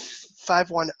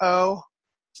 5510.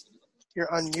 You're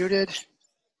unmuted.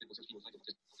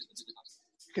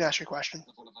 You can ask your question.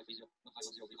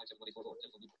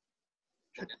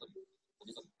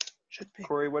 Should be.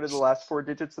 Corey, what are the last 4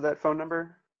 digits of that phone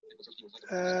number?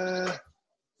 Let's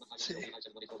see.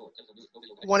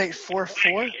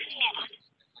 1844.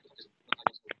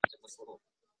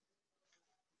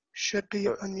 Should be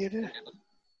unmuted.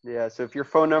 Yeah, so if your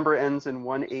phone number ends in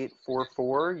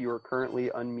 1844, you are currently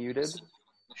unmuted.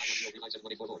 There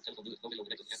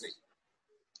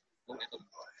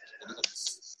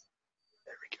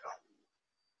we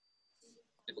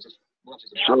go.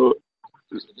 So,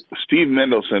 Steve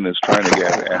Mendelson is trying to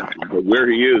get answers, but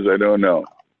where he is, I don't know.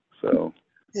 So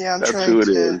yeah, I'm that's trying who it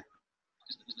to is.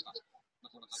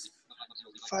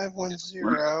 510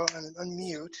 and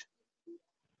unmute.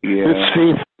 Yeah.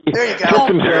 Steve. There you go.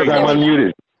 System says I'm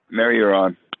unmuted. Now you're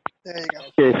on. There you go.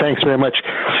 Okay, thanks very much.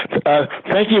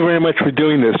 Thank you very much for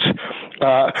doing this.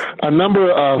 A number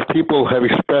of people have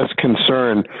expressed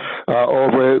concern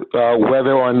over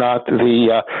whether or not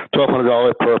the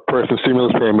 $1,200 per person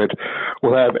stimulus payment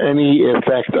will have any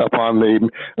effect upon the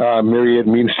myriad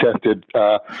means-tested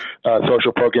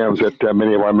social programs that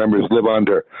many of our members live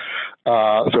under.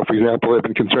 So, for example, there have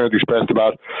been concerns expressed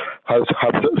about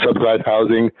subsidized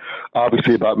housing,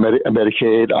 obviously about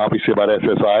Medicaid, obviously about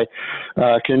SSI.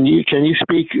 Can you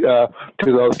speak to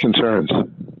those concerns?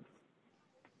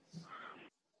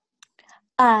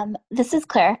 This is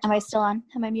Claire. Am I still on?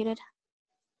 Am I muted?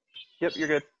 Yep, you're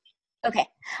good. Okay.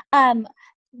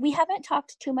 We haven't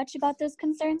talked too much about those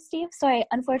concerns, Steve, so I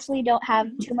unfortunately don't have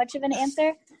too much of an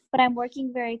answer, but I'm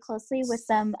working very closely with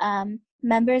some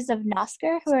members of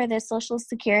NOSCR who are the Social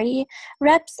Security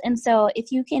reps, and so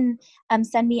if you can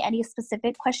send me any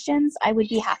specific questions, I would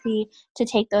be happy to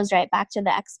take those right back to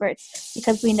the experts,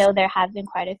 because we know there have been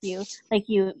quite a few, like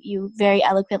you very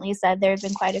eloquently said, there have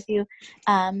been quite a few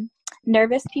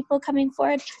nervous people coming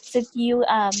forward. So if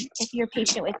you're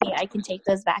patient with me, I can take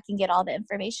those back and get all the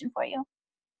information for you.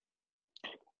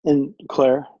 And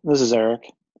Claire, this is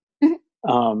Eric.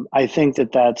 I think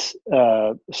that's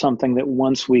something that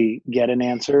once we get an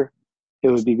answer, it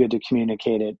would be good to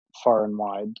communicate it far and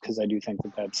wide, because I do think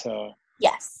that's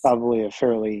yes, probably a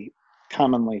fairly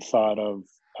commonly thought of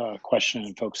question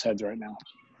in folks' heads right now.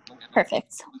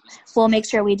 Perfect. We'll make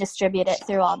sure we distribute it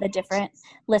through all the different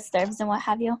listservs and what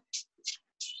have you.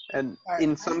 And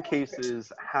in some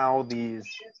cases, how these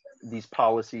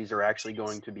policies are actually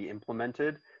going to be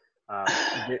implemented,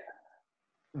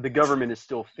 the government is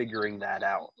still figuring that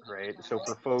out, right? So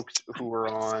for folks who are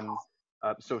on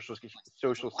Social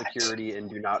Security and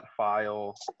do not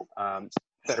file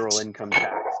federal income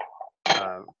tax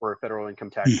or a federal income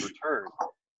tax return,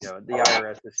 the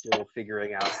IRS is still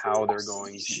figuring out how they're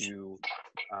going to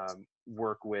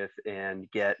work with and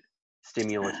get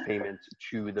stimulus payments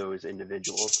to those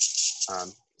individuals.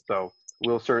 So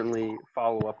we'll certainly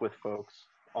follow up with folks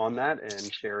on that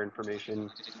and share information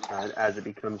as it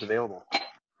becomes available.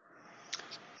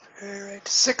 All right,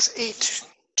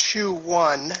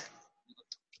 6821.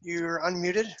 You're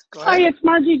unmuted. Go ahead. Hi, it's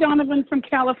Margie Donovan from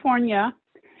California.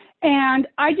 And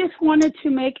I just wanted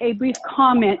to make a brief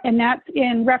comment, and that's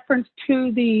in reference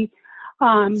to the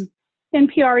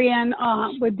NPRN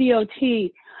with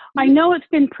DOT. I know it's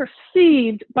been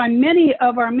perceived by many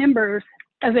of our members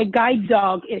as a guide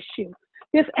dog issue.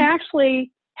 This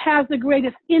actually has the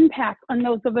greatest impact on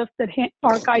those of us that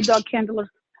are guide dog handlers,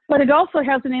 but it also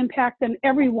has an impact on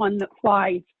everyone that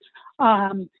flies.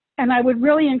 And I would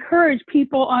really encourage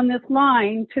people on this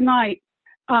line tonight,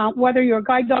 whether you're a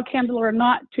guide dog handler or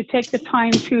not, to take the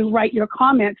time to write your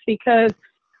comments, because,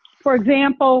 for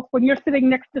example, when you're sitting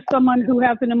next to someone who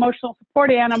has an emotional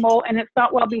support animal and it's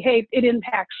not well behaved, it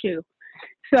impacts you.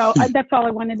 So that's all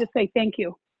I wanted to say. Thank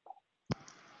you.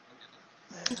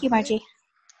 Thank you, Margie.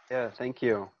 Yeah, thank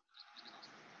you.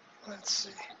 Let's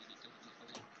see.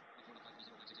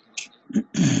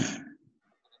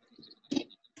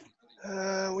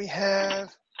 We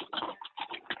have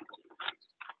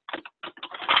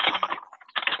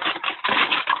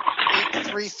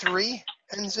 833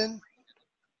 ends in.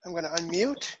 I'm going to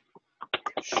unmute.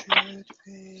 Should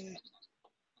be.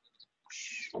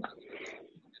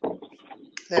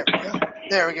 There we go.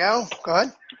 There we go. Go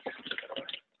ahead.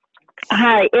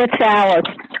 Hi, it's Alice.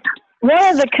 One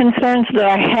of the concerns that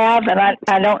I have, and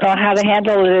I don't know how to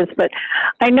handle it, is, but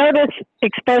I notice,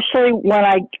 especially when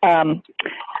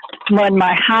when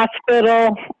my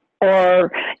hospital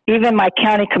or even my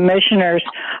county commissioners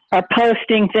are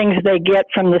posting things they get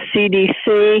from the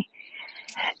CDC,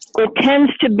 it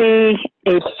tends to be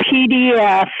a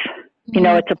PDF,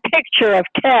 it's a picture of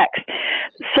text.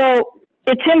 So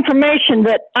it's information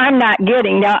that I'm not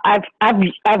getting. Now, I've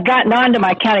gotten on to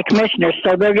my county commissioners,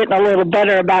 so they're getting a little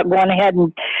better about going ahead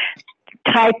and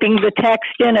typing the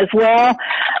text in as well.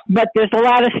 But there's a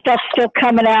lot of stuff still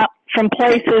coming out from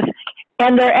places,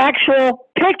 and they're actual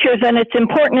pictures, and it's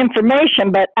important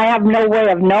information, but I have no way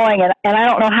of knowing it. And I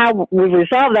don't know how we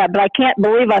resolve that, but I can't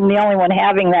believe I'm the only one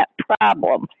having that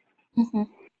problem. Mm-hmm.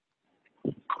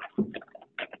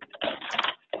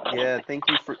 Yeah, thank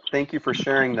you for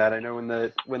sharing that. I know when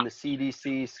the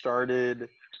CDC started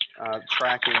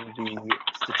tracking the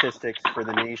statistics for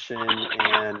the nation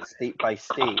and state by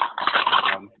state,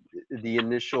 the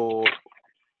initial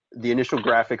the initial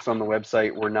graphics on the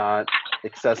website were not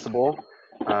accessible.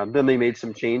 Then they made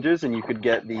some changes and you could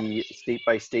get the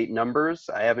state-by-state numbers.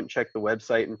 I haven't checked the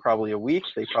website in probably a week.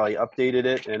 They probably updated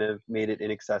it and have made it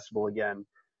inaccessible again.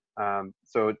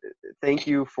 So thank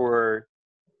you for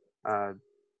being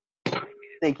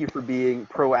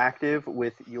proactive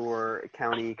with your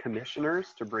county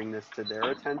commissioners to bring this to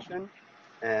their attention.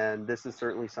 And this is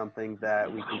certainly something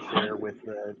that we can share with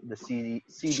the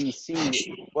CDC as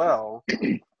well,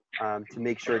 to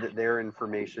make sure that their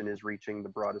information is reaching the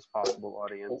broadest possible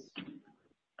audience.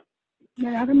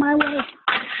 Get out of my way.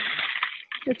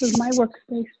 This is my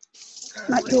workspace,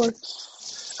 not yours.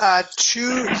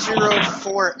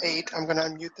 2048. I'm going to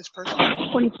unmute this person.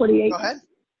 2048. Go ahead.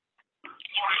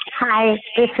 Hi,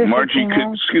 this is Margie.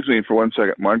 Excuse me for 1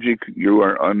 second. Margie, you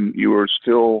are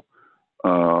still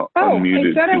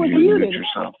unmuted. I said I was muted.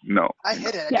 Yourself. No. I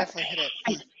hit it. I definitely hit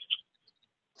it.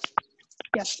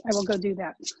 Yes, I will go do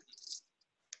that.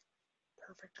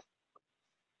 Perfect.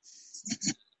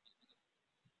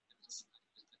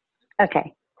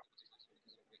 Okay.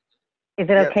 Is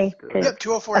it okay? Yep,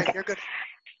 2048. Okay. You're good.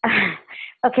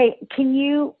 Okay,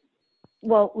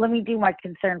 well, let me do my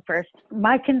concern first.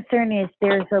 My concern is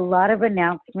there's a lot of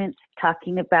announcements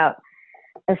talking about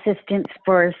assistance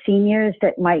for seniors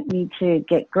that might need to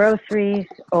get groceries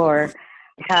or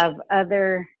have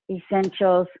other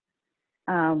essentials,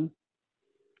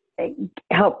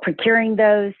 help procuring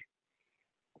those.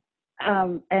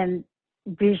 And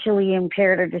visually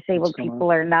impaired or disabled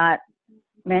people are not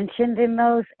mentioned in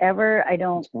those ever. I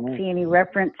don't see any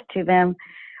reference to them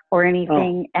or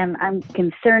anything. And I'm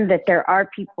concerned that there are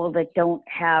people that don't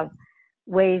have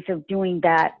ways of doing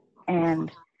that,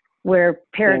 and where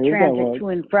paratransit to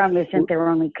and from isn't their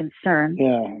only concern.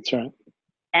 Yeah, that's right.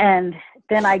 And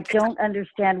then I don't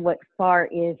understand what FAR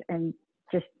is, and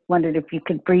just wondered if you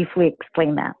could briefly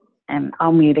explain that. And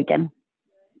I'll mute again.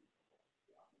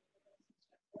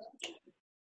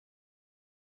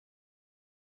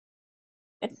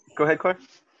 Go ahead, Claire.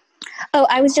 Oh,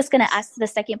 I was just going to ask the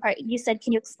second part. You said,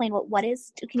 can you explain what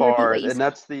is? Can you FAR, repeat what you and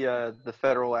that's the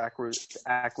federal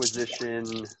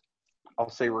acquisition, I'll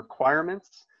say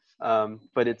requirements,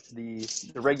 but it's the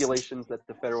regulations that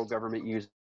the federal government uses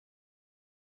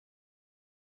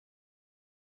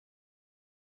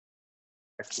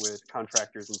with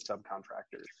contractors and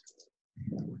subcontractors.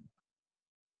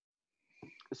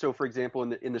 So, for example,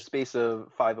 in the space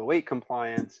of 508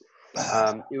 compliance,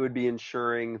 it would be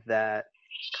ensuring that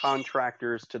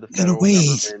contractors to the federal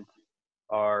government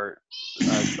are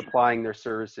supplying their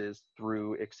services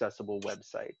through accessible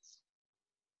websites.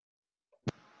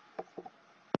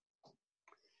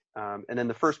 And then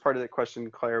the first part of that question,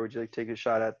 Claire, would you like to take a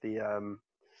shot at the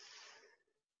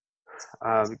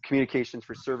communications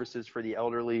for services for the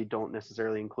elderly don't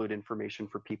necessarily include information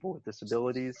for people with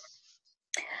disabilities?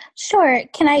 Sure.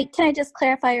 Can I just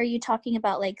clarify, are you talking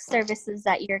about like services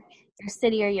that your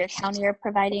city or your county are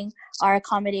providing are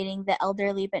accommodating the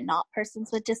elderly but not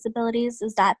persons with disabilities?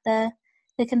 Is that the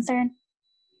concern?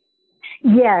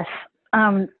 Yes.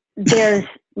 There's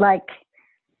like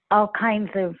all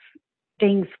kinds of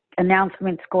things,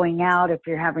 announcements going out if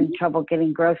you're having trouble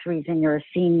getting groceries and you're a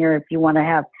senior, if you want to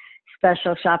have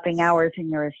special shopping hours and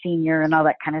you're a senior and all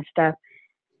that kind of stuff.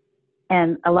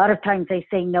 And a lot of times they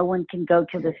say no one can go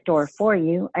to the store for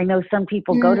you. I know some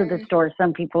people go to the store,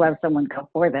 some people have someone go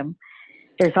for them.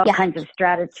 There's all kinds of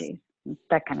strategies,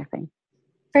 that kind of thing.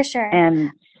 For sure.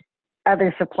 And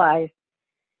other supplies,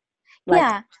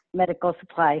 like medical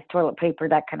supplies, toilet paper,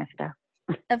 that kind of stuff.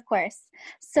 Of course.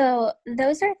 So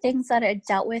those are things that are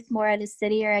dealt with more at a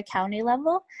city or a county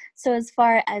level. So as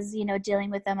far as, dealing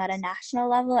with them at a national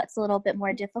level, it's a little bit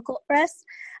more difficult for us.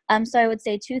 So I would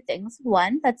say two things.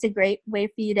 One, that's a great way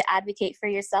for you to advocate for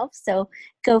yourself. So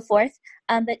go forth.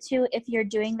 But two, if you're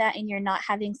doing that and you're not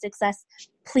having success,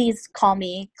 please call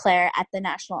me, Claire, at the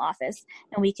national office,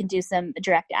 and we can do some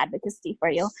direct advocacy for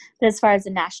you. But as far as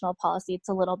the national policy, it's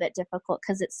a little bit difficult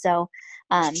because it's so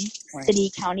city,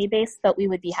 county based, but we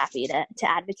would be happy to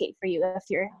advocate for you if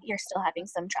you're still having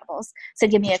some troubles. So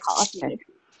give me a call if you need.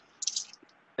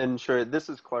 And sure, this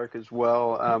is Clark as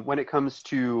well. When it comes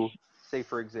to, say,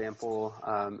 for example,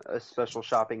 a special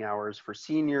shopping hours for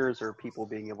seniors or people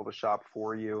being able to shop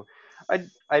for you,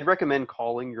 I'd recommend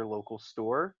calling your local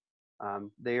store.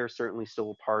 They are certainly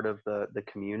still a part of the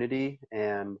community,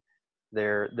 and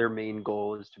their main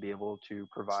goal is to be able to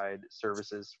provide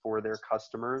services for their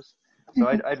customers. So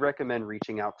I'd recommend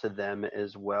reaching out to them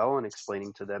as well and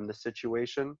explaining to them the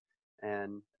situation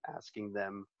and asking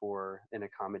them for an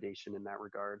accommodation in that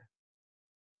regard.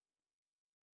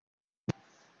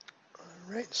 All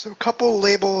right, so a couple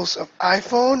labels of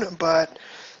iPhone, but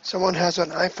Someone has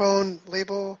an iPhone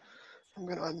label. I'm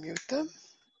going to unmute them.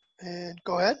 And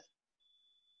go ahead.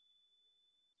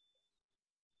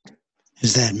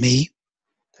 Is that me?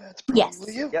 That's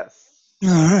probably you. Yes. All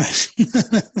right.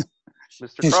 Mr.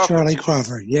 It's Crawford. Charlie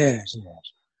Crawford. Yes.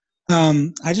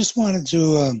 I just wanted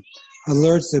to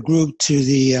alert the group to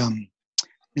the,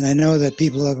 and I know that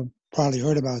people have probably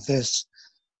heard about this,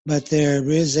 but there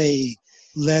is a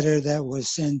letter that was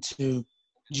sent to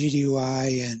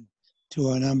GDUI and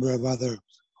to a number of other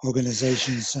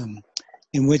organizations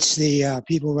in which the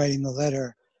people writing the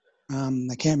letter,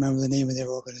 I can't remember the name of their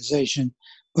organization,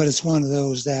 but it's one of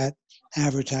those that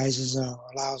advertises or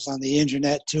allows on the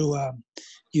internet to,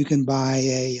 you can buy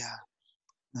a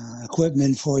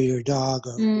equipment for your dog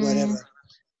or whatever.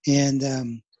 And let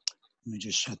me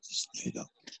just shut this. There you go.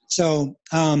 So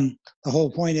the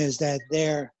whole point is that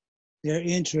their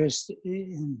interest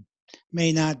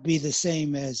may not be the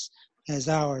same as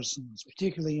ours,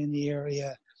 particularly in the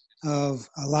area of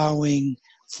allowing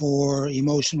for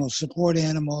emotional support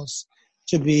animals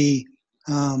to be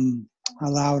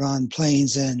allowed on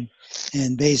planes, and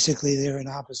basically they're in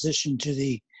opposition to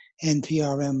the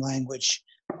NPRM language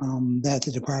that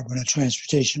the Department of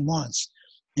Transportation wants.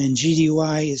 And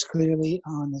GDUI is clearly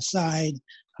on the side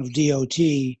of DOT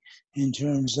in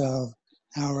terms of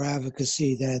our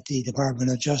advocacy that the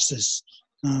Department of Justice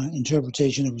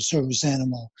interpretation of a service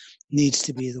animal needs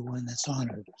to be the one that's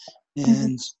honored.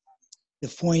 And the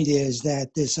point is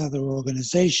that this other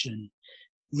organization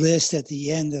lists at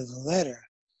the end of the letter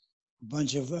a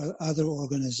bunch of other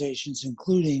organizations,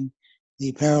 including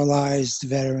the Paralyzed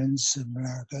Veterans of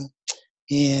America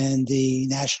and the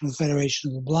National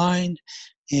Federation of the Blind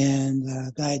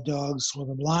and Guide Dogs for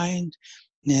the Blind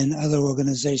and other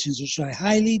organizations which I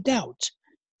highly doubt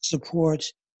support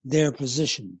their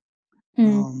position.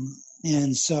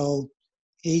 And so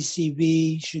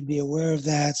ACB should be aware of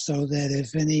that, so that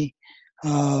if any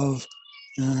of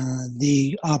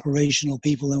the operational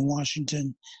people in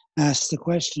Washington ask the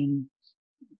question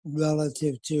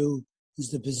relative to, is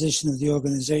the position of the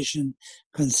organization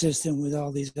consistent with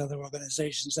all these other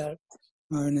organizations that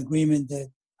are in agreement that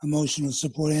emotional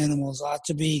support animals ought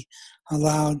to be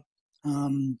allowed,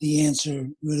 the answer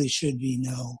really should be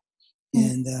no.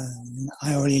 And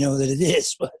I already know that it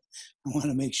is, but I want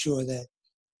to make sure that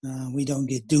we don't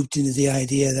get duped into the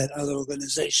idea that other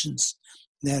organizations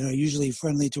that are usually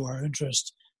friendly to our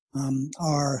interest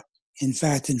are in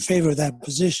fact in favor of that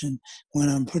position, when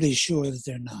I'm pretty sure that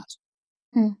they're not.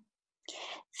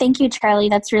 Thank you, Charlie.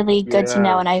 That's really good to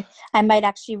know. And I might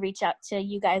actually reach out to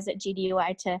you guys at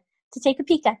GDUI to take a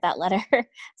peek at that letter.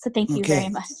 So thank you very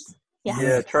much.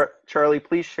 Yeah, Charlie,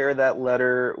 please share that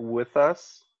letter with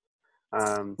us.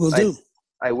 Will do.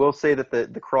 I will say that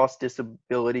the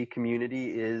cross-disability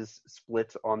community is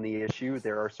split on the issue.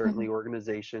 There are certainly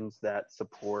organizations that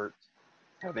support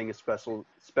having a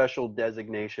special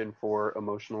designation for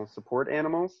emotional support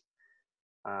animals.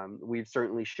 We've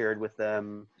certainly shared with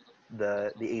them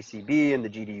the ACB and the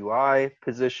GDUI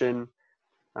position.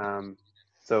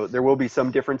 So there will be some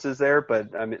differences there,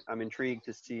 but I'm intrigued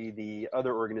to see the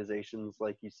other organizations,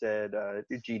 like you said,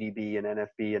 GDB and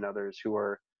NFB and others who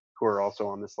are also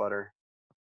on this letter.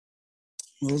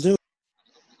 Will do.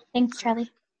 Thanks, Charlie.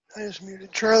 I just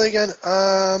muted Charlie again.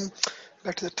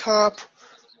 Back to the top.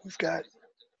 We've got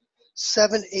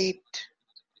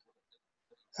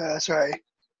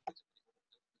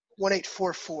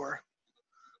 1844.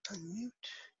 Unmute.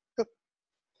 Oh.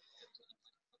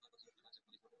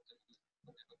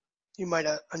 You might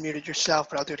have unmuted yourself,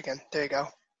 but I'll do it again. There you go.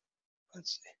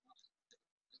 Let's see.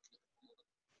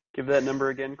 Give that number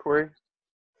again, Corey.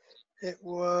 It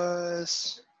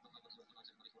was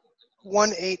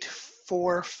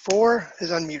 1844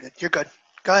 is unmuted. You're good.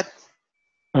 Go ahead.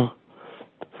 Oh.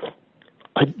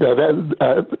 That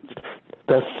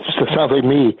sounds like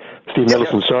me, Steve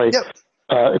Middleton. Sorry. Yep.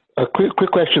 A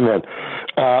quick question then.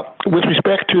 With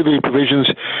respect to the provisions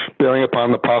bearing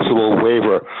upon the possible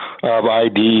waiver of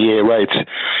IDEA rights,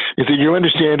 is it your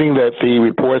understanding that the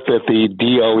report that the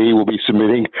DOE will be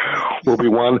submitting will be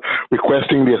one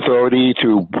requesting the authority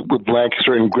to grant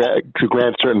certain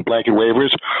blanket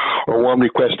waivers, or one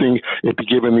requesting it be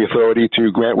given the authority to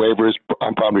grant waivers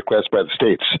upon request by the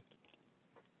states?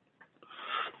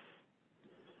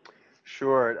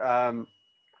 Sure.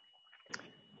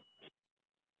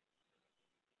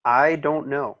 I don't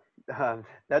know.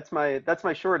 That's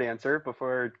my short answer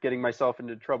before getting myself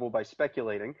into trouble by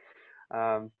speculating.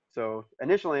 So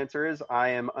initial answer is I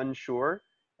am unsure.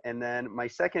 And then my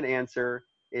second answer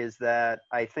is that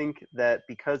I think that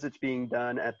because it's being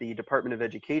done at the Department of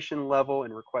Education level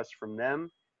and requests from them,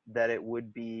 that it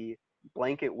would be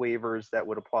blanket waivers that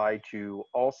would apply to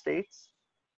all states.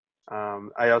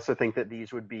 I also think that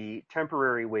these would be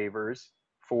temporary waivers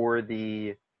for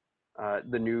the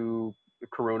new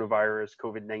coronavirus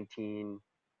COVID-19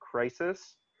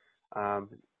 crisis.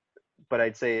 But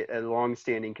I'd say a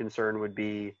longstanding concern would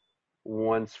be,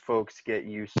 once folks get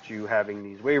used to having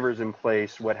these waivers in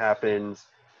place, what happens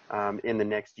in the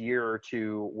next year or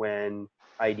two when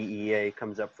IDEA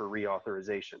comes up for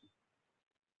reauthorization.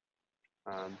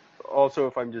 Also,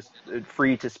 if I'm just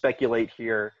free to speculate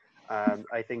here,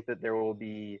 I think that there will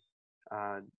be,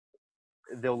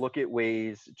 they'll look at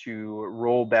ways to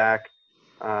roll back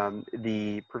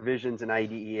the provisions in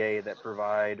IDEA that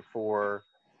provide for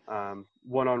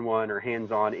one-on-one or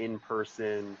hands-on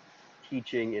in-person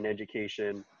teaching and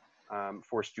education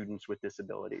for students with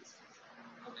disabilities.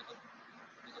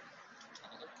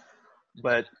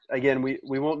 But again,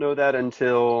 we won't know that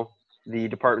until the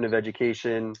Department of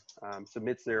Education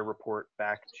submits their report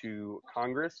back to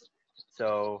Congress.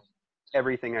 So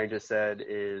everything I just said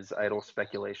is idle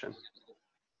speculation.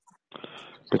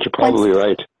 But you're probably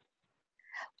right.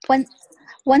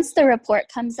 Once the report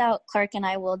comes out, Clark and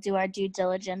I will do our due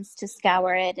diligence to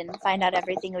scour it and find out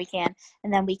everything we can,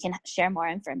 and then we can share more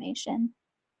information.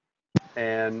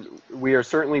 And we are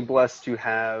certainly blessed to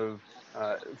have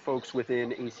folks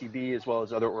within ACB as well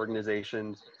as other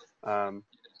organizations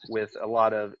with a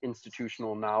lot of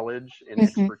institutional knowledge and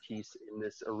expertise in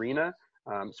this arena.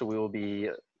 So we will be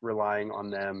relying on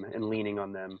them and leaning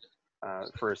on them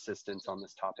for assistance on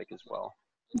this topic as well.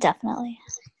 Definitely.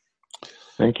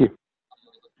 Thank you.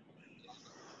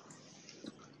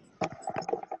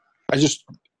 I've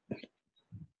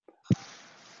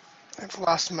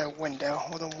lost my window.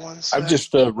 Hold on one second. I've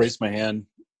just raised my hand,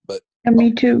 but And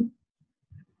me too.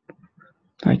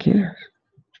 Thank you.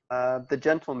 The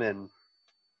gentleman.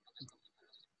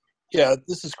 yeah,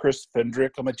 this is Chris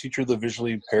Fendrick. I'm a teacher of the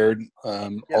visually impaired,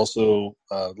 also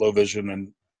low vision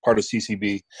and part of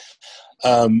CCB.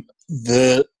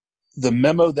 The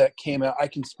memo that came out, I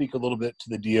can speak a little bit to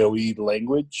the DOE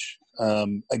language.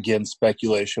 Again,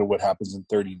 speculation of what happens in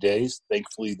 30 days.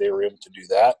 Thankfully, they were able to do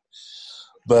that.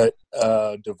 But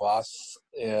DeVos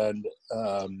and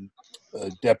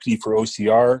deputy for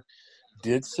OCR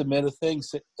did submit a thing.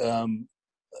 I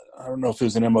don't know if it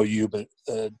was an MOU, but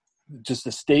just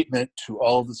a statement to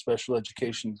all of the special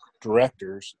education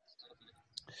directors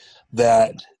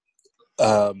that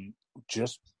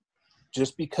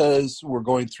just because we're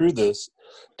going through this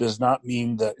does not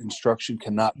mean that instruction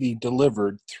cannot be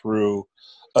delivered through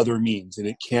other means, and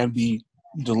it can be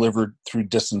delivered through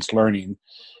distance learning.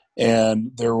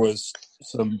 And there was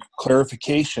some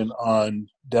clarification on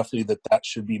definitely that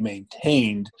should be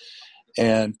maintained,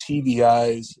 and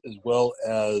TVIs as well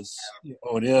as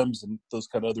O&Ms and those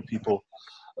kind of other people,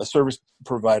 service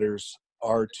providers,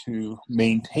 are to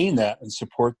maintain that and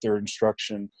support their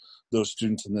instruction, those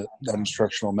students in that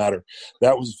instructional matter.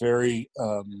 That was very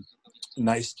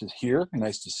nice to hear,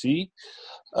 nice to see.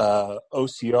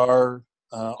 OCR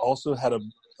also had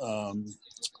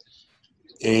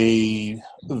a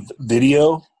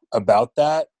video about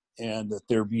that, and that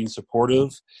they're being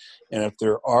supportive. And if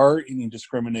there are any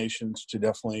discriminations, to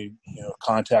definitely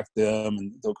contact them,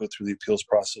 and they'll go through the appeals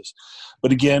process.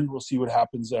 But again, we'll see what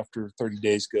happens after 30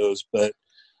 days goes. But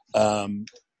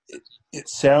it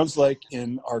sounds like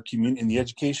in our community, in the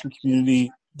education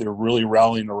community, they're really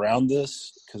rallying around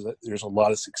this, because there's a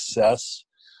lot of success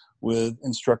with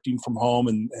instructing from home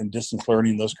and distance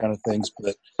learning, those kind of things.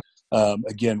 But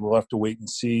again, we'll have to wait and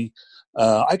see.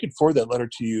 I could forward that letter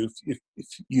to you if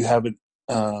you haven't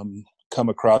come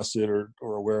across it or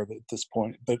aware of it at this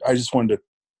point. But I just wanted to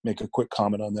make a quick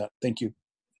comment on that. Thank you.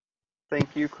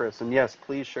 Thank you, Chris. And yes,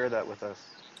 please share that with us.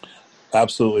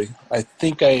 Absolutely. I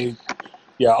think I'll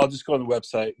just go on the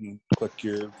website and click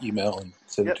your email and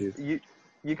send it to you.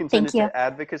 You can send it to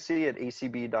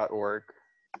advocacy@acb.org.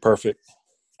 Perfect.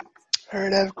 All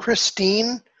right, I have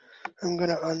Christine. I'm going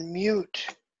to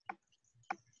unmute.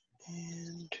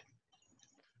 And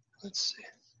let's see.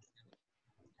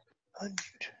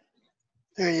 Unmute.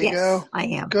 There you go. I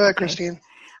am. Go ahead, Christine.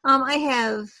 I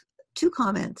have two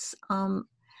comments. I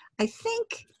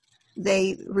think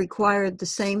they required the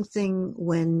same thing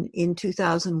when in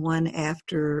 2001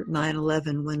 after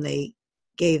 9/11, when they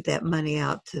gave that money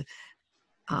out to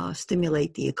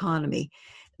stimulate the economy,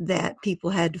 that people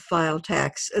had to file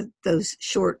tax, those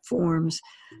short forms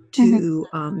to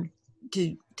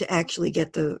actually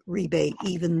get the rebate,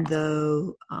 even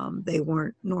though they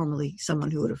weren't normally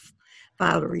someone who would have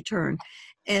filed a return.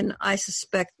 And I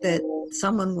suspect that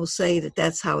someone will say that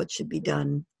that's how it should be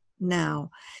done now.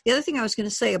 The other thing I was going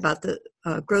to say about the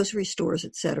grocery stores,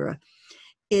 et cetera,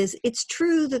 is it's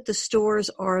true that the stores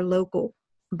are local,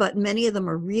 but many of them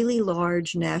are really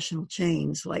large national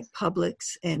chains like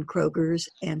Publix and Kroger's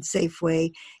and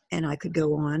Safeway, and I could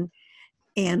go on,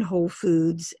 and Whole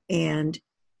Foods, and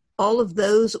all of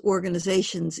those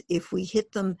organizations, if we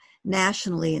hit them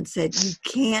nationally and said, you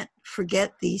can't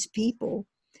forget these people,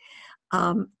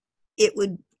 it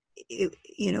would,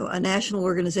 a national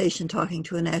organization talking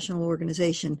to a national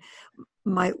organization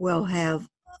might well have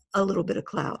a little bit of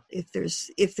clout if there's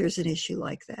an issue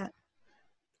like that.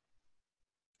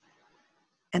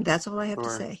 And that's all I have to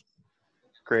say.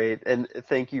 Great. And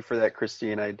thank you for that,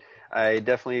 Christine. I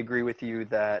definitely agree with you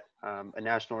that a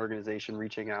national organization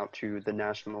reaching out to the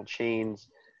national chains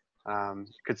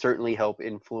could certainly help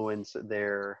influence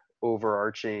their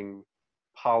overarching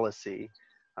policy.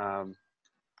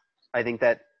 I think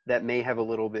that may have a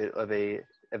little bit of a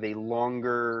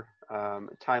longer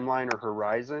timeline or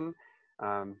horizon.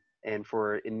 And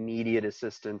for immediate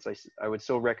assistance, I would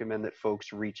still recommend that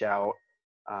folks reach out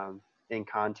and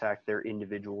contact their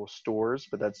individual stores,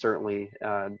 but that's certainly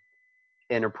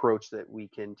an approach that we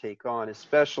can take on,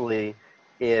 especially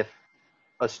if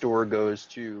a store goes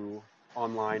to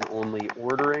online only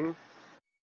ordering,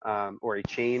 or a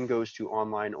chain goes to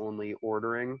online only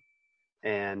ordering,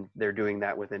 and they're doing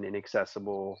that with an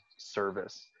inaccessible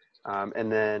service. And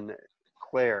then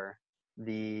Claire,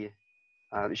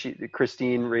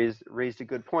 Christine raised a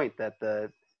good point that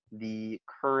the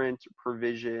current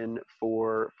provision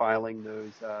for filing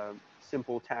those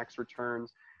simple tax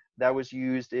returns, that was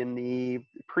used in the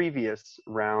previous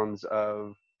rounds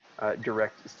of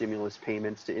direct stimulus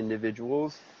payments to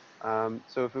individuals.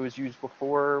 So if it was used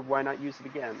before, why not use it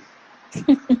again?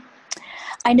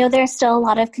 I know there's still a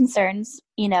lot of concerns,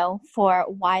 for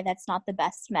why that's not the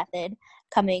best method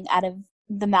coming out of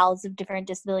the mouths of different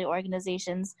disability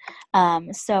organizations.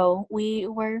 So we're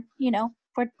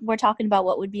talking about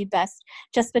what would be best.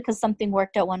 Just because something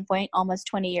worked at one point almost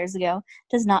 20 years ago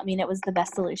does not mean it was the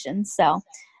best solution. So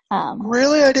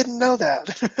really, I didn't know that.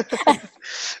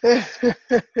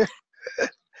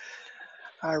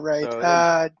 All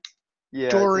right. So,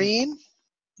 Doreen,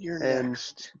 you're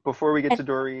next. Before we get to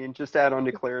Doreen, just add on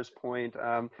to Claire's point,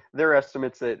 there are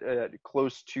estimates that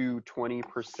close to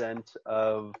 20%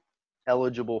 of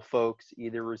eligible folks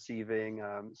either receiving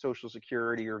Social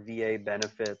Security or VA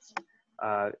benefits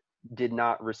did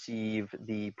not receive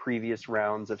the previous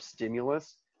rounds of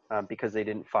stimulus because they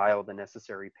didn't file the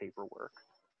necessary paperwork.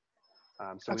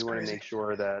 So we want to make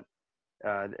sure that,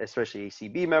 especially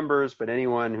ACB members, but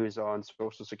anyone who's on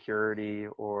Social Security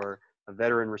or a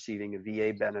veteran receiving a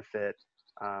VA benefit,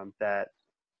 that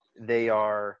they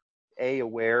are A,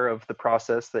 aware of the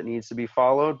process that needs to be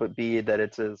followed, but B, that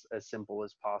it's as simple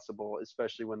as possible,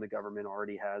 especially when the government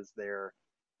already has their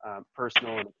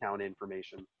personal and account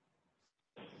information.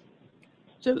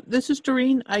 So this is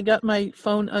Doreen. I got my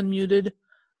phone unmuted.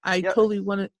 I totally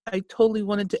wanted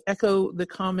to echo the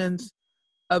comments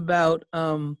about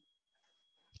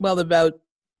about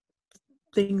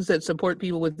things that support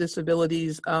people with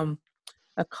disabilities.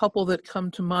 A couple that come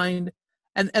to mind,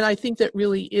 and I think that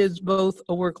really is both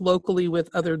a work locally with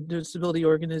other disability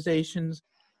organizations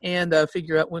and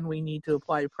figure out when we need to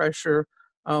apply pressure.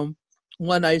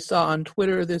 One I saw on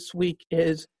Twitter this week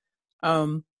is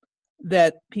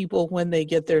that people, when they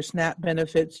get their SNAP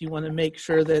benefits, you want to make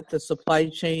sure that the supply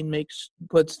chain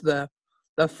puts the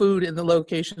food in the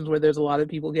locations where there's a lot of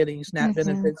people getting SNAP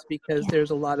benefits, because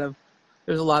there's a lot of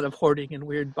hoarding and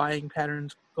weird buying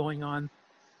patterns going on.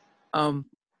 I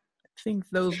think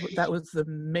that was the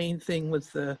main thing.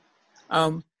 Was the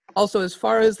also, as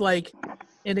far as like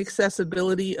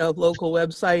inaccessibility of local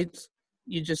websites,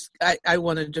 I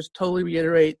want to just totally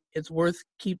reiterate, it's worth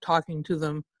keep talking to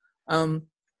them.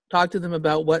 Talk to them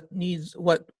about what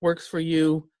works for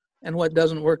you and what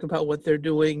doesn't work about what they're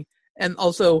doing. And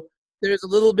also, there's a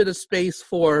little bit of space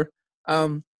for,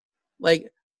 I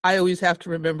always have to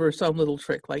remember some little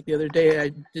trick. Like the other day,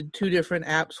 I did 2 different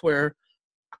apps where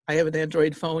I have an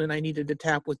Android phone and I needed to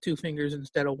tap with 2 fingers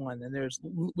instead of 1. And there's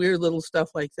weird little stuff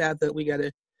like that we got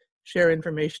to share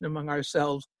information among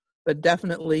ourselves. But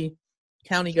definitely,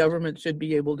 county government should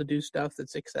be able to do stuff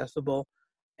that's accessible.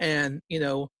 And,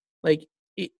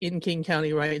 in King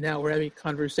County right now, we're having a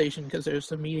conversation because there's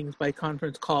some meetings by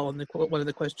conference call, and one of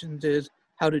the questions is,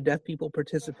 how do deaf people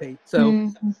participate?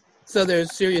 So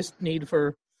there's serious need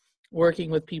for working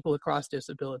with people across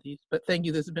disabilities. But thank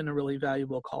you. This has been a really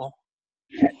valuable call.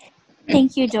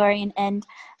 Thank you, Doreen. And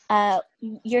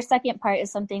your second part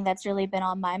is something that's really been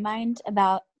on my mind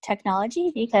about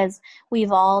technology, because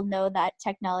we've all know that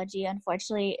technology,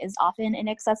 unfortunately, is often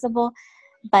inaccessible.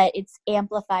 but it's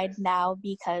amplified now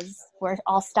because we're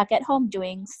all stuck at home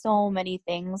doing so many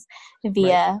things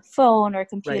via phone or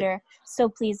computer. So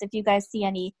please, if you guys see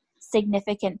any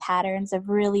significant patterns of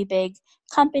really big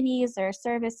companies or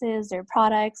services or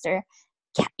products or,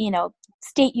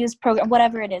 state use program,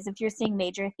 whatever it is, if you're seeing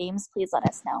major themes, please let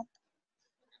us know.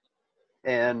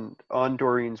 And on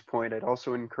Doreen's point, I'd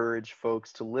also encourage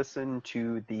folks to listen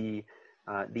to the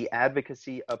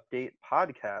Advocacy Update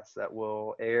podcast that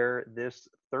will air this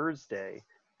Thursday.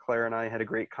 Claire and I had a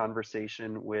great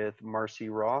conversation with Marcy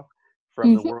Roth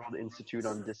from the World Institute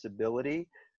on Disability.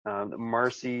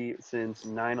 Marcy, since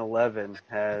 9/11,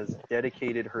 has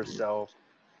dedicated herself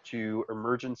to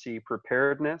emergency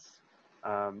preparedness,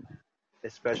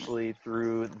 especially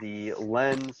through the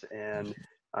lens and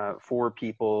for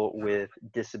people with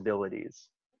disabilities.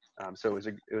 So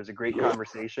it was a great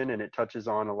conversation, and it touches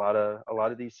on a lot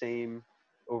of these same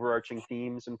overarching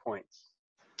themes and points.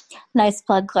 Nice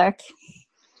plug, Clark.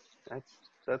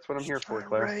 That's what I'm here for,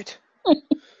 Claire. Right.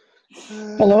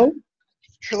 Hello?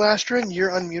 Shalastrin, you're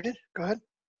unmuted. Go ahead.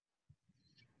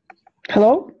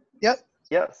 Hello? Yep.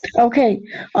 Yes. Okay.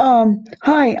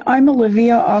 Hi, I'm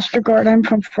Olivia Ostergaard. I'm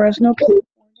from Fresno, California.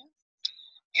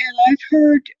 And I've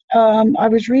heard, I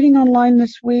was reading online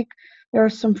this week, there are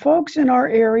some folks in our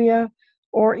area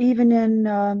or even in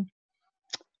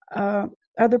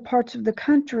other parts of the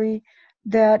country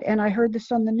that, and I heard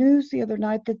this on the news the other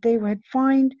night, that they had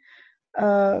fined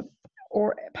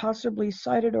or possibly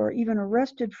cited or even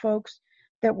arrested folks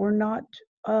that were not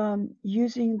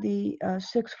using the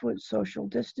 6-foot social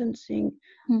distancing.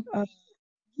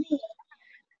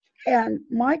 And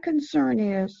my concern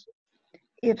is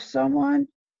if someone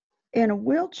in a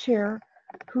wheelchair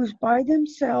who's by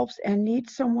themselves and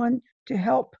needs someone to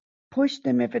help push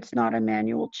them, if it's not a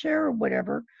manual chair or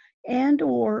whatever, and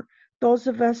or those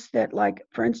of us that, like,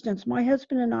 for instance, my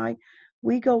husband and I,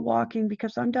 we go walking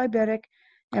because I'm diabetic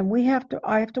and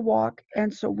I have to walk,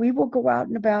 and so we will go out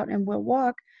and about and we'll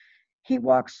walk. He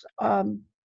walks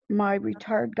my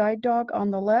retired guide dog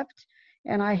on the left,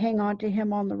 and I hang on to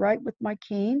him on the right with my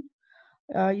cane,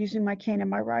 using my cane in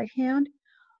my right hand.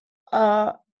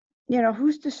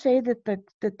 Who's to say that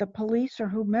the police or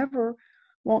whomever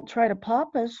won't try to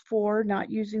pop us for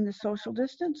not using the social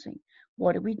distancing?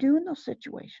 What do we do in those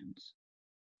situations?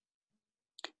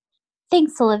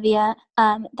 Thanks, Olivia.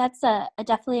 That's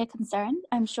definitely a concern,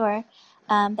 I'm sure,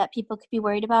 that people could be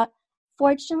worried about.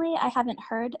 Fortunately, I haven't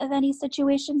heard of any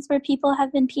situations where people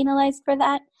have been penalized for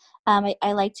that.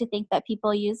 I like to think that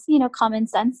people use, common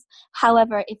sense.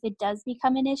 However, if it does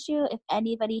become an issue, if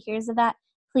anybody hears of that,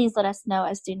 please let us know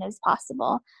as soon as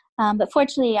possible. But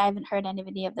fortunately, I haven't heard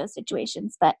any of those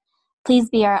situations, but please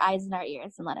be our eyes and our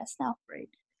ears and let us know. Great.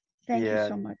 Thank you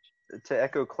so much. To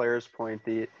echo Claire's point,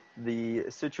 the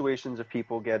situations of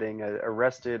people getting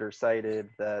arrested or cited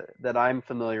that I'm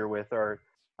familiar with are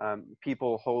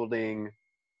people holding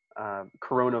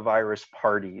coronavirus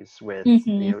parties with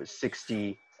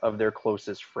 60 of their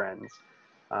closest friends.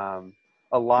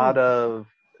 A lot of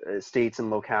states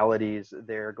and localities,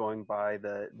 they're going by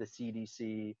the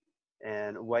CDC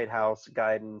and White House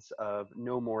guidance of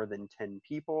no more than 10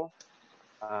 people.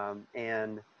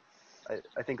 And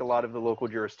I think a lot of the local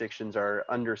jurisdictions are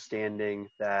understanding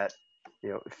that,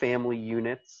 family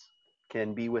units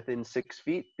can be within 6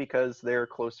 feet because they're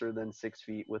closer than 6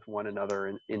 feet with one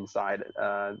another inside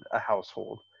a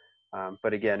household.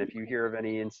 But again, if you hear of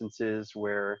any instances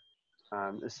where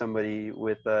somebody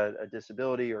with a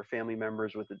disability or family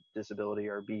members with a disability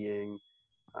are being,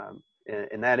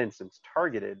 in that instance,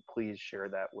 targeted, please share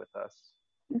that with us.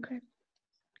 Okay,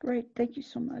 great. Thank you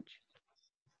so much.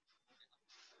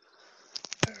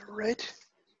 All right.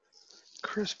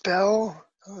 Chris Bell,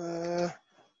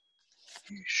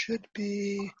 you should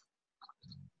be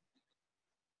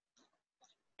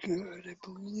good, I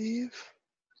believe.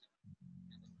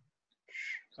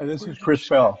 This is Chris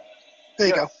Bell. There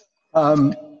you go.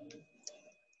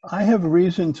 I have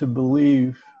reason to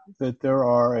believe that there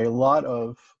are a lot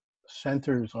of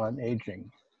centers on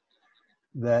aging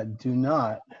that do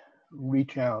not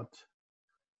reach out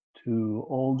to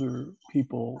older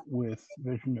people with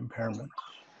vision impairments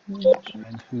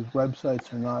and whose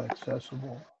websites are not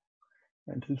accessible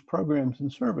and whose programs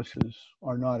and services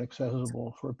are not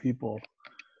accessible for people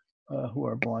who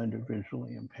are blind or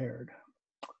visually impaired.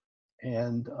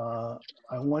 And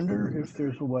I wonder if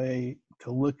there's a way to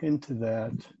look into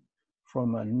that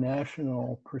from a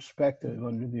national perspective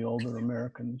under the Older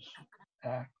Americans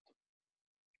Act.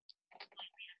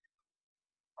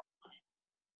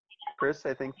 Chris,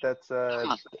 I think that's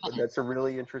a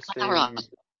really interesting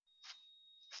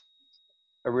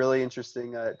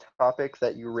topic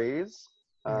that you raise.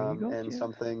 and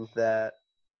something that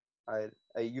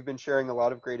you've been sharing a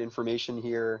lot of great information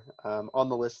here on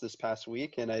the list this past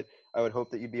week, and I would hope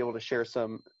that you'd be able to share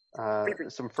some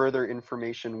further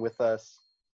information with us,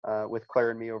 with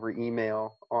Claire and me over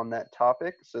email on that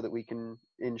topic, so that we can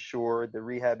ensure the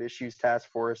Rehab Issues Task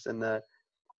Force and the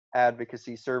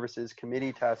Advocacy Services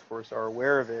Committee Task Force are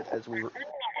aware of it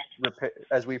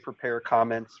as we prepare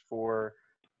comments for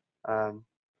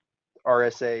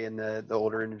RSA and the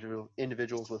older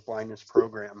individuals with blindness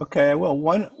program. Okay, well,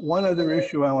 one other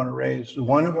issue I want to raise.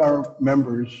 One of our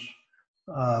members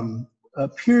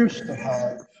appears to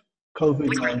have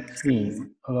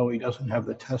COVID-19, although he doesn't have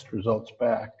the test results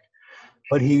back.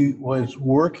 But he was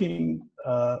working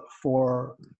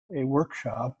for a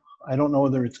workshop. I don't know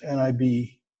whether it's NIB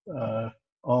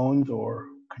owned or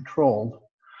controlled,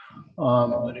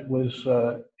 but it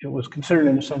was considered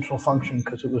an essential function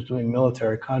because it was doing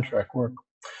military contract work.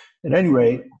 At any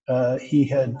rate, he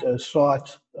had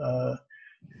sought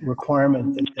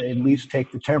requirement that they at least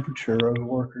take the temperature of the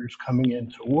workers coming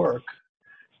into work,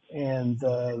 and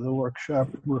the workshop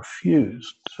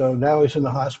refused. So now he's in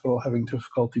the hospital having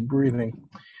difficulty breathing.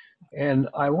 And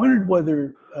I wondered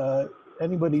whether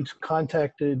anybody's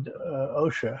contacted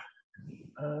OSHA,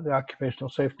 the Occupational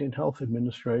Safety and Health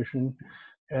Administration,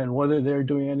 and whether they're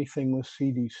doing anything with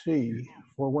CDC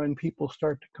for when people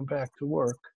start to come back to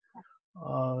work,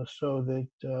 so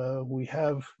that we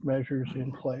have measures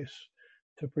in place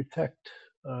to protect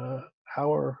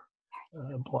our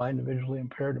blind and visually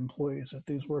impaired employees at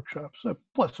these workshops,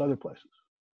 plus other places.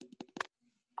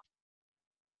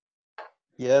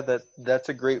 Yeah, that's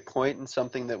a great point and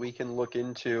something that we can look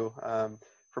into.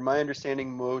 From my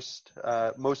understanding, most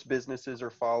businesses are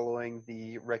following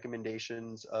the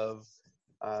recommendations of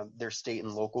their state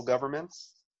and local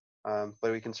governments,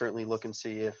 but we can certainly look and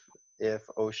see if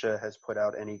OSHA has put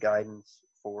out any guidance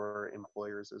for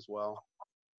employers as well.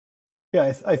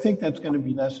 Yeah, I think that's going to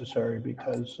be necessary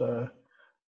because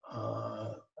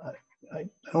I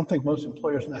don't think most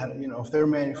employers know how to, if their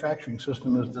manufacturing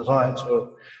system is designed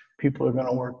so people are going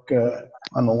to work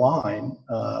on the line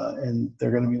and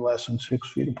they're going to be less than 6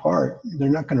 feet apart, they're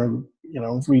not going to,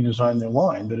 redesign their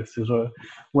line. But if there's a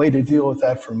way to deal with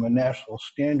that from a national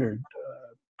standard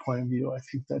point of view, I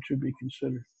think that should be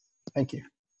considered. Thank you.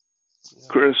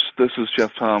 Chris, this is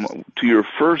Jeff Tom. To your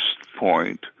first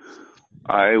point,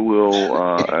 I will,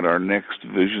 at our next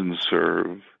Vision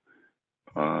Serve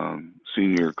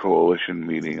Senior Coalition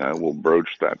meeting, I will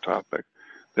broach that topic.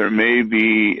 There may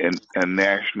be a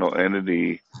national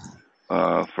entity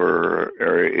for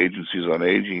area agencies on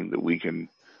aging that we can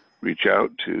reach out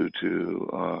to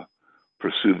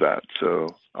pursue that.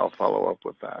 So I'll follow up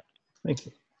with that. Thank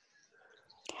you.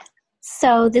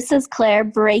 So this is Claire.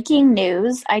 Breaking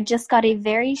news. I just got a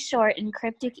very short and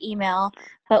cryptic email,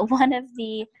 but one of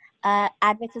the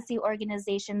advocacy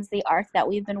organizations, the ARC, that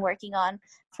we've been working on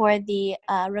for the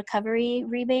recovery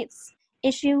rebates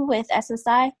issue with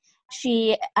SSI,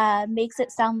 she makes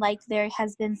it sound like there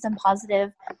has been some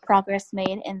positive progress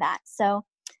made in that. So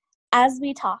as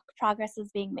we talk, progress is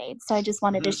being made. So I just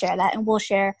wanted to share that, and we'll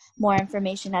share more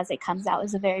information as it comes out. It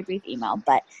was a very brief email,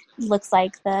 but it looks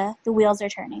like the wheels are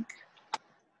turning.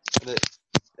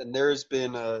 And there's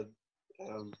been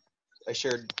I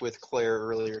shared with Claire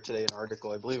earlier today an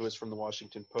article, I believe it was from the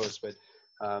Washington Post, but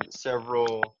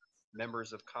several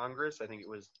members of Congress, I think it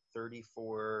was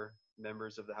 34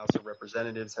 members of the House of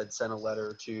Representatives, had sent a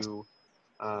letter to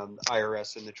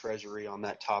IRS and the Treasury on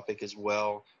that topic as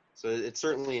well. So it's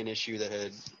certainly an issue that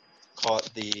had caught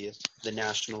the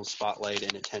national spotlight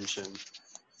and attention.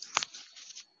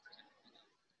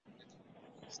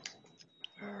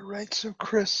 All right, so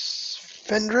Chris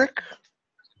Fendrick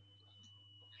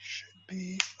should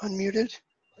be unmuted.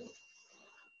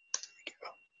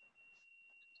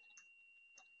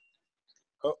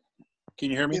 Oh,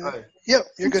 can you hear me? Yep,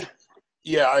 you're good.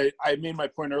 Yeah, I made my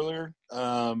point earlier.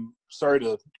 Sorry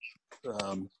to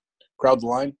crowd the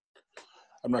line.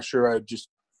 I'm not sure. I just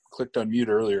clicked on mute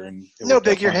earlier, and no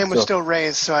big. Your hand was still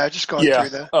raised, so I just going through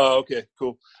that. Oh, okay,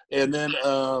 cool. And then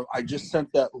I just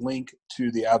sent that link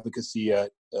to the advocacy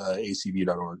at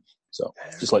acb.org. So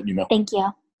just letting you know. Thank you.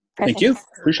 Perfect. Thank you.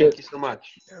 Appreciate it. Thank you so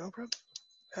much. No problem.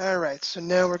 All right, so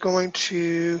now we're going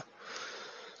to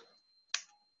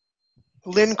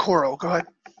Lynn Coral. Go ahead.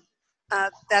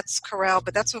 That's Corral,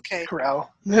 but that's okay.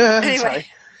 Corral. Anyway, Sorry.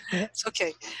 It's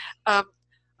okay.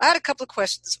 I had a couple of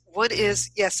questions. One is,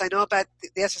 yes, I know about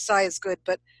the SSI is good,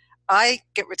 but I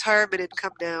get retirement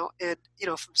income now, and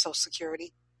from Social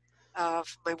Security from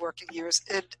my working years.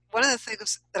 And one of the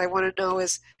things that I want to know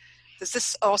is, does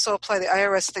this also apply? The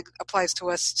IRS thing applies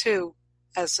to us too,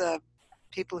 as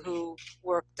people who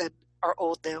work then are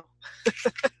old now.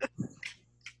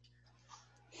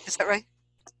 Is that right?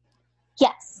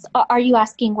 Yes. Are you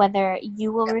asking whether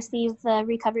you will receive the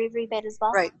recovery rebate as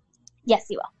well? Right. Yes,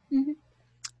 you will. Mm-hmm.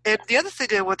 And the other thing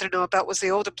I wanted to know about was the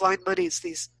older blind monies,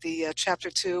 the Chapter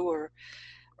 2 or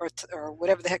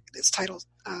whatever the heck it's titled,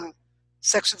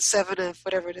 Section 7 of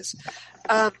whatever it is,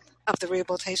 of the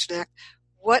Rehabilitation Act.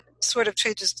 What sort of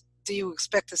changes do you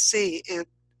expect to see in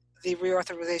the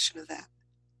reauthorization of that?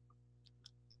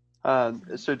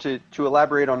 So to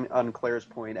elaborate on Claire's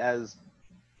point, as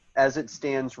it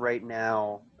stands right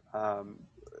now,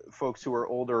 folks who are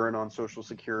older and on Social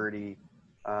Security,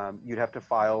 you'd have to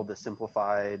file the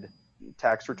simplified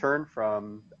tax return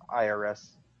from IRS,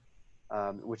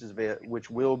 which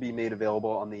will be made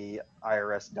available on the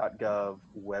irs.gov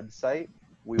website.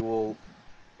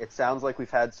 It sounds like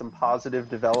we've had some positive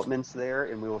developments there,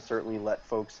 and we will certainly let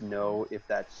folks know if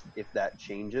that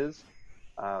changes.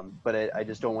 But I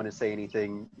just don't want to say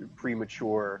anything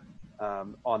premature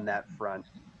on that front.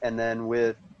 And then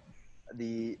with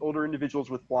the Older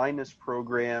Individuals with Blindness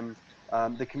program,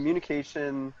 the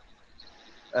communication,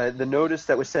 the notice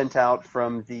that was sent out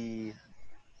from the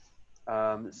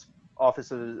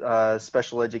Office of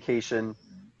Special Education,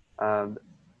 I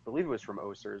believe it was from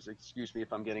OSERS, excuse me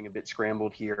if I'm getting a bit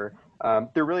scrambled here.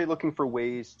 They're really looking for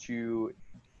ways to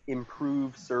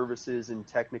improve services and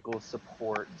technical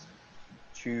support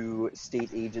to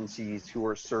state agencies who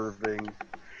are serving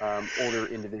older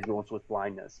individuals with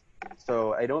blindness.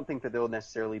 So I don't think that there'll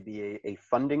necessarily be a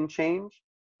funding change,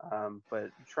 but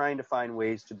trying to find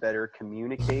ways to better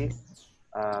communicate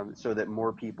so that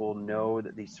more people know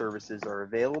that these services are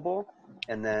available,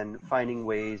 and then finding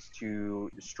ways to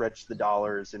stretch the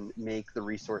dollars and make the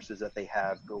resources that they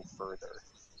have go further.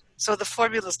 So the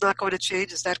formula is not going to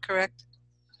change, is that correct?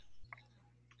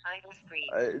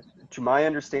 To my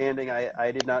understanding,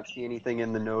 I did not see anything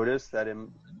in the notice that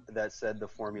said the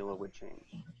formula would change.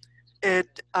 And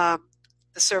the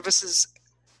services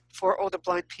for older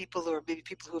blind people, or maybe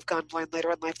people who have gone blind later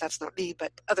in life, that's not me,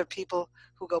 but other people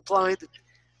who go blind,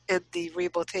 and the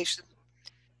rehabilitation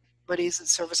monies and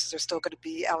services are still going to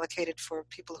be allocated for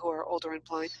people who are older and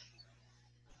blind?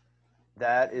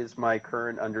 That is my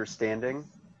current understanding.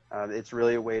 It's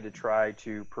really a way to try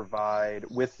to provide,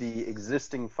 with the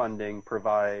existing funding,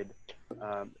 provide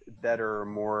better,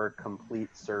 more complete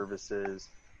services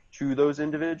to those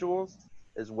individuals,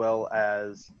 as well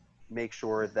as make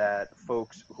sure that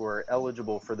folks who are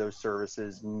eligible for those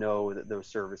services know that those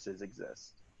services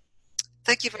exist.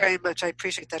 Thank you very much. I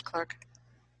appreciate that, Clark.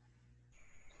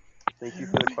 Thank you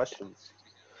for the questions.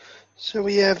 So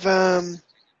we have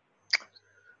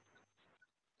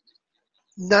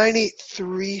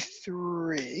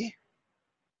 9833.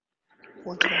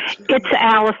 It's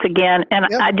Alice again, and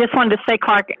yep. I just wanted to say,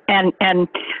 Clark and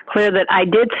Claire, that I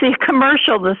did see a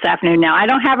commercial this afternoon. Now, I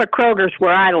don't have a Kroger's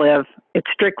where I live. It's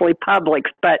strictly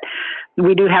Publix, but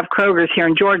we do have Kroger's here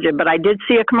in Georgia. But I did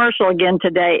see a commercial again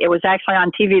today. It was actually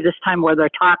on TV this time, where they're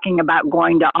talking about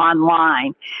going to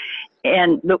online.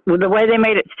 And the way they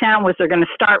made it sound was they're going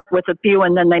to start with a few,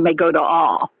 and then they may go to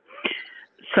all.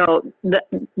 So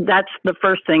that's the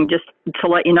first thing, just to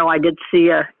let you know. I did see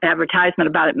an advertisement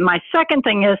about it. My second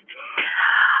thing is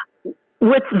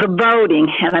with the voting,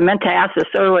 and I meant to ask this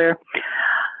earlier.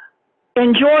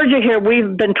 In Georgia here,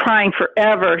 we've been trying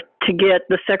forever to get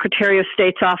the Secretary of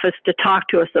State's office to talk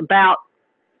to us about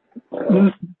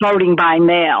voting by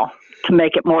mail to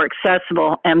make it more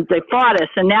accessible, and they fought us.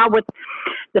 And now with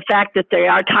the fact that they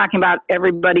are talking about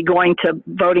everybody going to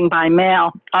voting by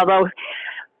mail, although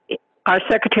our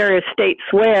Secretary of State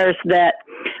swears that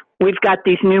we've got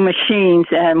these new machines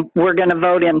and we're going to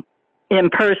vote in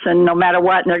person no matter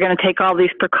what, and they're going to take all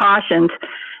these precautions.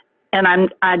 And I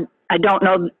don't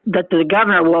know that the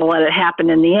governor will let it happen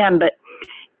in the end, but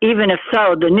even if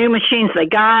so, the new machines they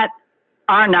got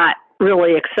are not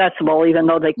really accessible, even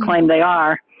though they claim they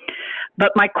are.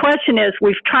 But my question is,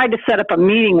 we've tried to set up a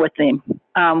meeting with him.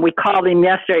 We called him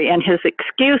yesterday, and his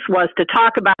excuse was to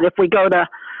talk about if we go to,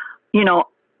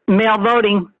 mail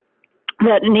voting,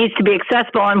 that it needs to be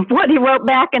accessible. And what he wrote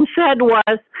back and said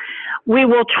was, we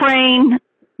will train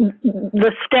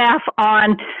the staff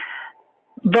on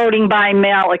voting by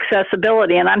mail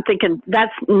accessibility. And I'm thinking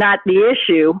that's not the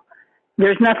issue.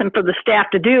 There's nothing for the staff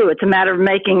to do. It's a matter of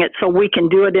making it so we can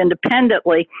do it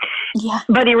independently. Yeah.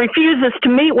 But he refuses to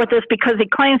meet with us because he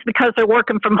claims because they're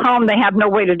working from home, they have no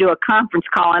way to do a conference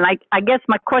call. And I guess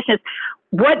my question is,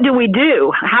 what do we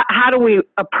do? How do we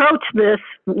approach this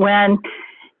when,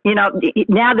 now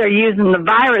they're using the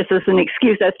virus as an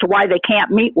excuse as to why they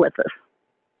can't meet with us?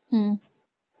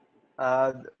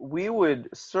 We would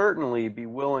certainly be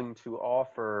willing to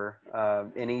offer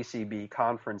an ACB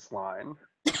conference line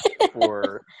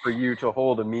for you to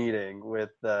hold a meeting with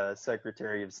the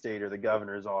Secretary of State or the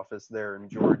Governor's office there in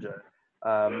Georgia.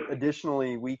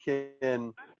 Additionally,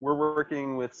 we're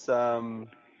working with some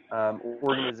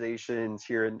organizations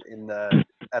here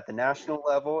at the national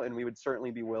level, and we would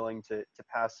certainly be willing to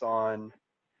pass on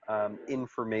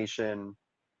information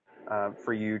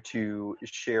for you to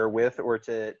share with, or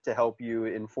to help you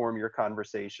inform your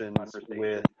conversations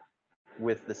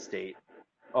with the state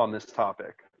on this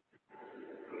topic.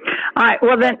 All right.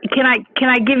 Well, then, can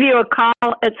I give you a call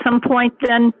at some point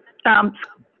then,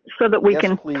 so that we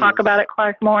can talk about it,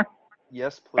 Clark, more?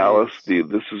 Yes, please. Alice,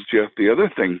 this is Jeff. The other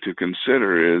thing to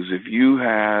consider is if you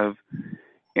have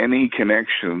any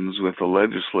connections with a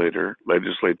legislator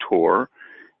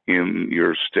in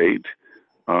your state,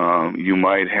 you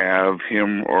might have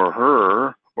him or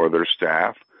her or their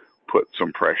staff put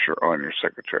some pressure on your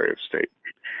Secretary of State.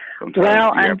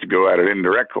 Sometimes you have to go at it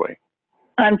indirectly.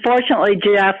 Unfortunately,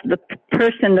 Jeff, the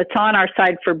person that's on our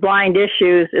side for blind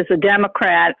issues is a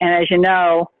Democrat, and as you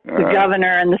know, the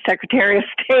governor and the Secretary of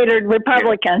State are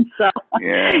Republicans. So,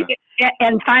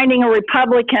 and finding a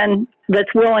Republican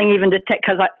that's willing even to take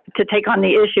on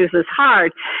the issues is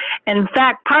hard. In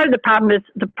fact, part of the problem is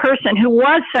the person who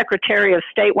was Secretary of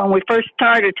State when we first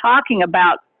started talking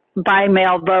about by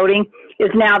mail voting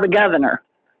is now the governor.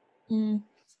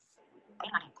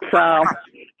 So.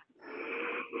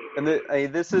 And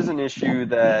this is an issue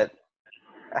that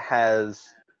has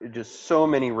just so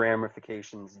many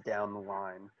ramifications down the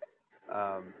line.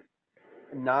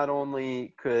 Not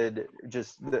only could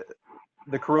just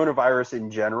the coronavirus in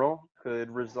general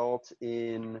could result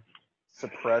in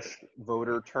suppressed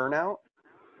voter turnout,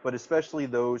 but especially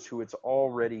those who it's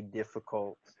already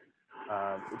difficult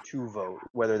to vote,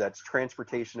 whether that's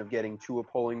transportation of getting to a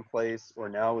polling place, or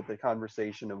now with the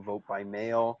conversation of vote by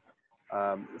mail,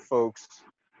 folks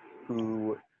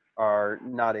who are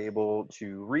not able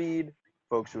to read,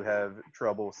 folks who have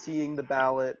trouble seeing the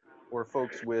ballot, or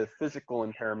folks with physical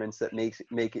impairments that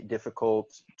make it difficult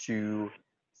to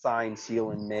sign,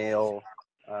 seal, and mail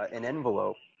an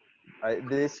envelope.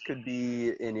 This could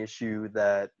be an issue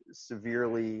that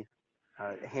severely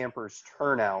hampers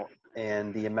turnout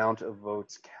and the amount of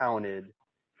votes counted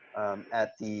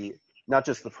at not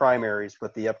just the primaries,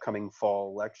 but the upcoming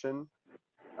fall election.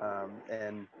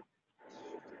 And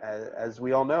as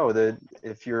we all know, that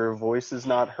if your voice is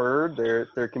not heard,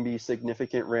 there can be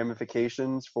significant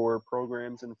ramifications for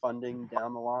programs and funding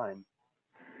down the line.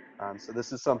 So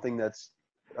this is something that's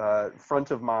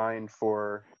front of mind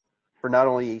for not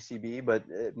only ACB, but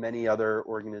many other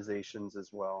organizations as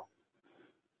well.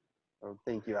 So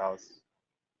thank you, Alice.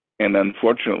 And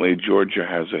unfortunately, Georgia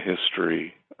has a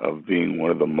history of being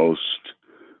one of the most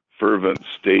fervent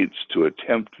states to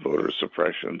attempt voter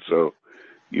suppression. So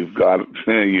you've got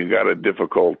a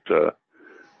difficult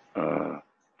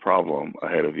problem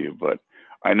ahead of you. But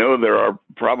I know there are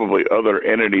probably other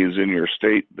entities in your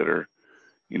state that are,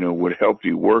 would help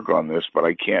you work on this, but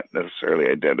I can't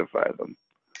necessarily identify them.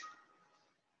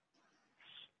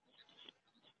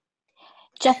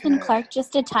 Jeff and Clark,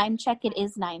 just a time check. It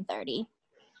is 9:30.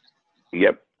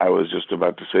 Yep, I was just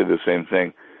about to say the same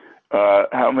thing.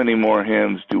 How many more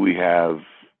hands do we have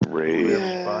raised? We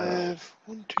have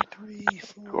 1, 2, 3,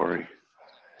 4, Corey. 5,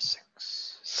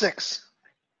 6. 6.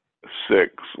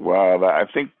 6. Wow, I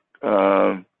think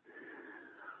we're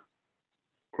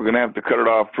going to have to cut it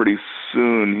off pretty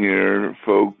soon here,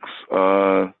 folks.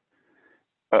 Are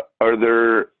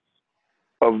there,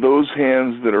 of those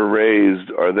hands that are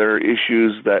raised, are there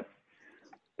issues that,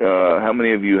 how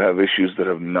many of you have issues that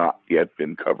have not yet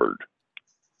been covered?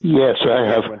 Yes, I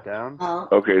have. Went down.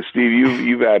 Okay, Steve,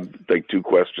 you've had like 2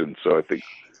 questions, so I think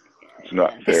it's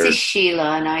not fair. This is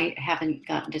Sheila, and I haven't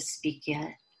gotten to speak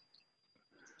yet.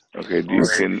 Okay, are you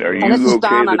and this is okay,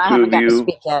 Donna, the and I two haven't of gotten to you?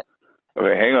 speak yet.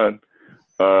 Okay, hang on.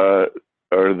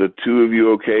 Are the 2 of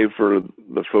you okay for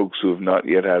the folks who have not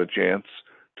yet had a chance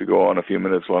to go on a few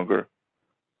minutes longer?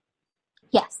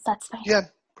 Yes, that's fine. Yeah.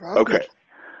 Okay.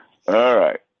 All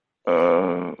right.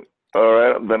 All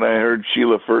right. Then I heard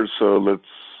Sheila first, so let's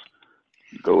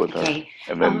go with her.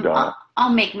 And then Donna.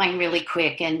 I'll make mine really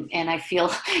quick, and I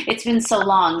feel it's been so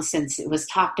long since it was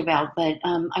talked about, but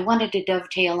I wanted to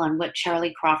dovetail on what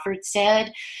Charlie Crawford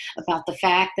said about the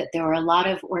fact that there are a lot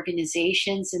of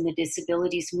organizations in the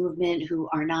disabilities movement who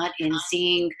are not in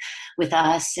sync with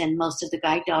us and most of the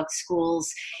guide dog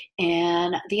schools.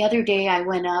 And the other day I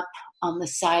went up on the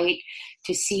site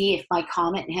to see if my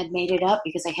comment had made it up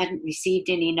because I hadn't received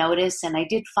any notice, and I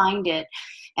did find it.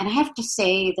 And I have to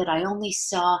say that I only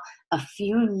saw a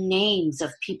few names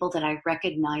of people that I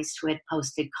recognized who had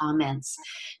posted comments.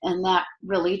 And that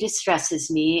really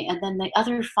distresses me. And then the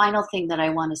other final thing that I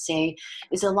want to say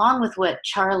is, along with what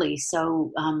Charlie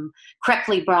so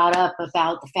correctly brought up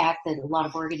about the fact that a lot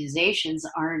of organizations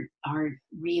aren't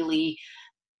really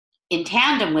in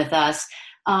tandem with us,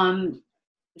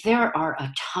 there are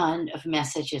a ton of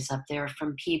messages up there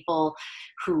from people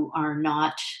who are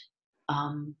not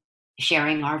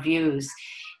sharing our views.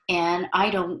 And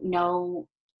I don't know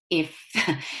if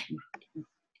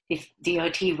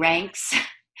DOT ranks,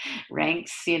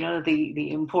 the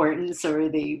importance or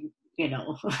the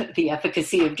the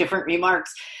efficacy of different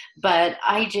remarks. But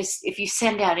if you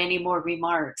send out any more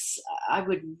remarks, I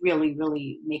would really,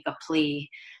 really make a plea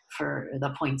for the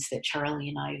points that Charlie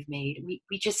and I have made.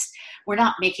 We're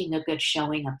not making a good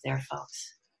showing up there,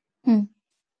 folks.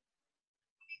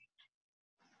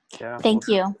 Yeah. Thank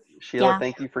you. Sheila,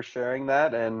 thank you for sharing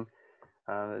that. And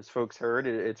as folks heard,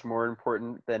 it's more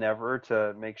important than ever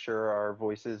to make sure our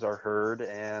voices are heard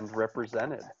and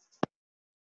represented.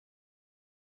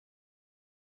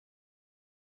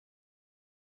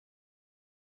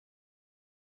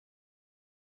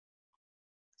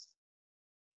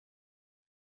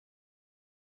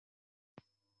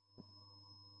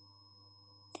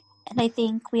 And I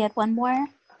think we had one more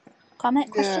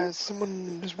comment question. Yeah,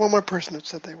 there's one more person that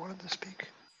said they wanted to speak.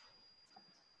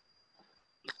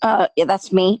 Yeah,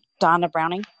 that's me, Donna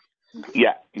Browning.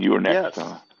 Yeah, you were next.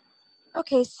 Yes.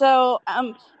 Okay, so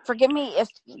forgive me if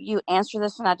you answer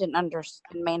this and I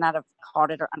may not have caught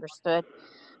it or understood.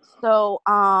 So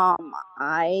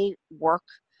I work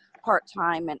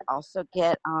part-time and also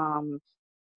get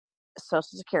Social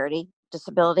Security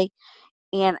disability,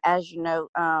 and as you know,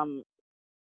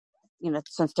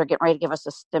 since they're getting ready to give us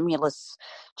a stimulus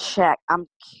check, I'm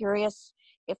curious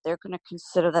if they're going to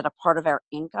consider that a part of our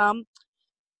income,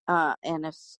 and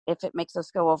if it makes us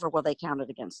go over, will they count it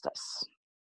against us?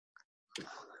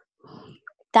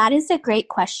 That is a great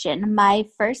question. My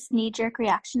first knee-jerk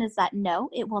reaction is that no,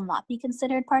 it will not be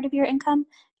considered part of your income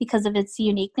because of its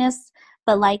uniqueness.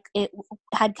 But like it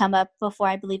had come up before,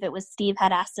 I believe it was Steve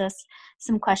had asked us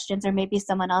some questions, or maybe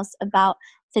someone else, about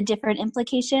the different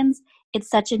implications. It's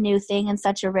such a new thing and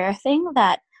such a rare thing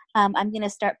that I'm going to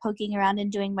start poking around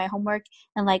and doing my homework.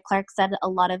 And like Clark said, a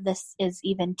lot of this is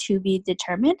even to be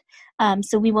determined.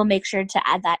 So we will make sure to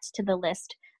add that to the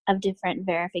list of different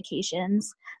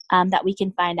verifications that we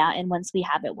can find out. And once we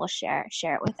have it, we'll share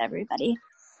it with everybody.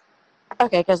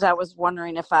 Okay, because I was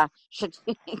wondering if I should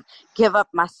give up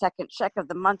my second check of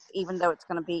the month, even though it's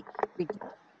going to be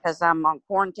because I'm on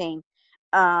quarantine.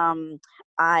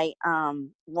 I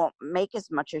won't make as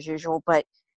much as usual, but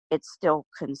it still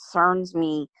concerns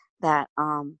me that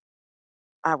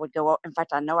I would go. In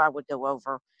fact, I know I would go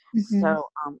over. Mm-hmm. So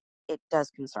it does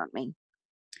concern me.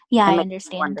 Yeah, I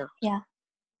understand. Yeah.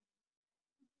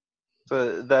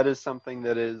 So that is something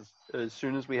that is, as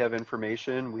soon as we have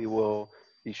information, we will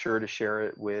be sure to share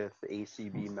it with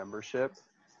ACB membership.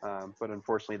 But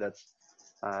unfortunately, that's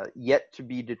yet to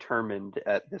be determined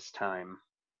at this time.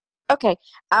 Okay.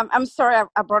 I'm sorry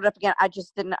I brought it up again. I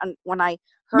just didn't, when I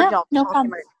heard y'all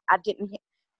talking,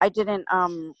 I didn't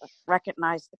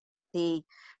recognize the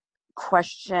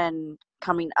question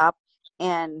coming up,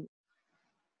 and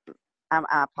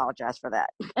I apologize for that.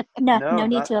 No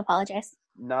need to apologize.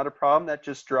 Not a problem. That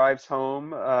just drives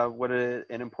home what an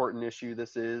important issue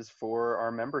this is for our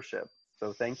membership.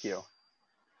 So thank you.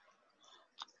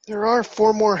 There are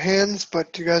 4 more hands,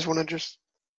 but do you guys want to just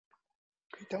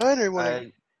be done, or want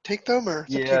to take them, or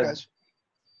it's up to you guys?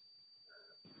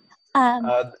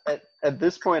 At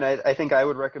this point, I think I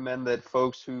would recommend that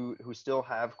folks who still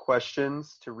have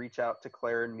questions to reach out to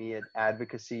Claire and me at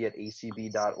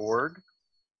advocacy@acb.org,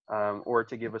 or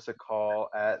to give us a call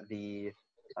at the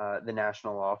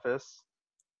national office.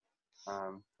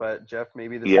 But Jeff,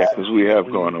 maybe this is because we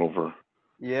have gone over.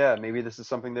 Yeah, maybe this is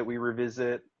something that we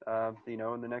revisit, in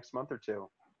the next month or two.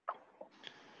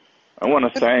 I want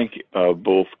to thank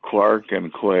both Clark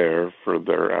and Claire for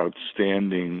their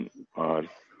outstanding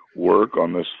work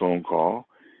on this phone call.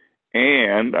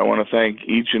 And I want to thank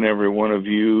each and every one of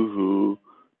you who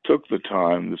took the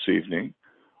time this evening.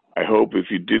 I hope if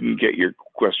you didn't get your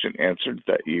question answered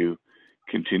that you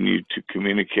continue to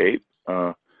communicate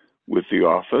with the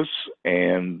office,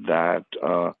 and that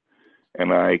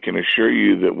and I can assure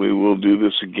you that we will do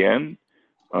this again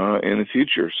in the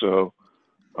future. So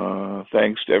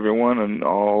thanks to everyone, and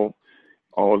all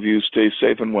of you stay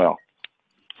safe and well.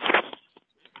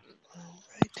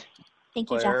 Thank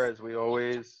you, Claire, Jeff.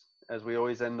 as we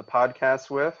always end the podcast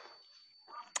with,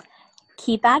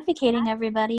 keep advocating, everybody.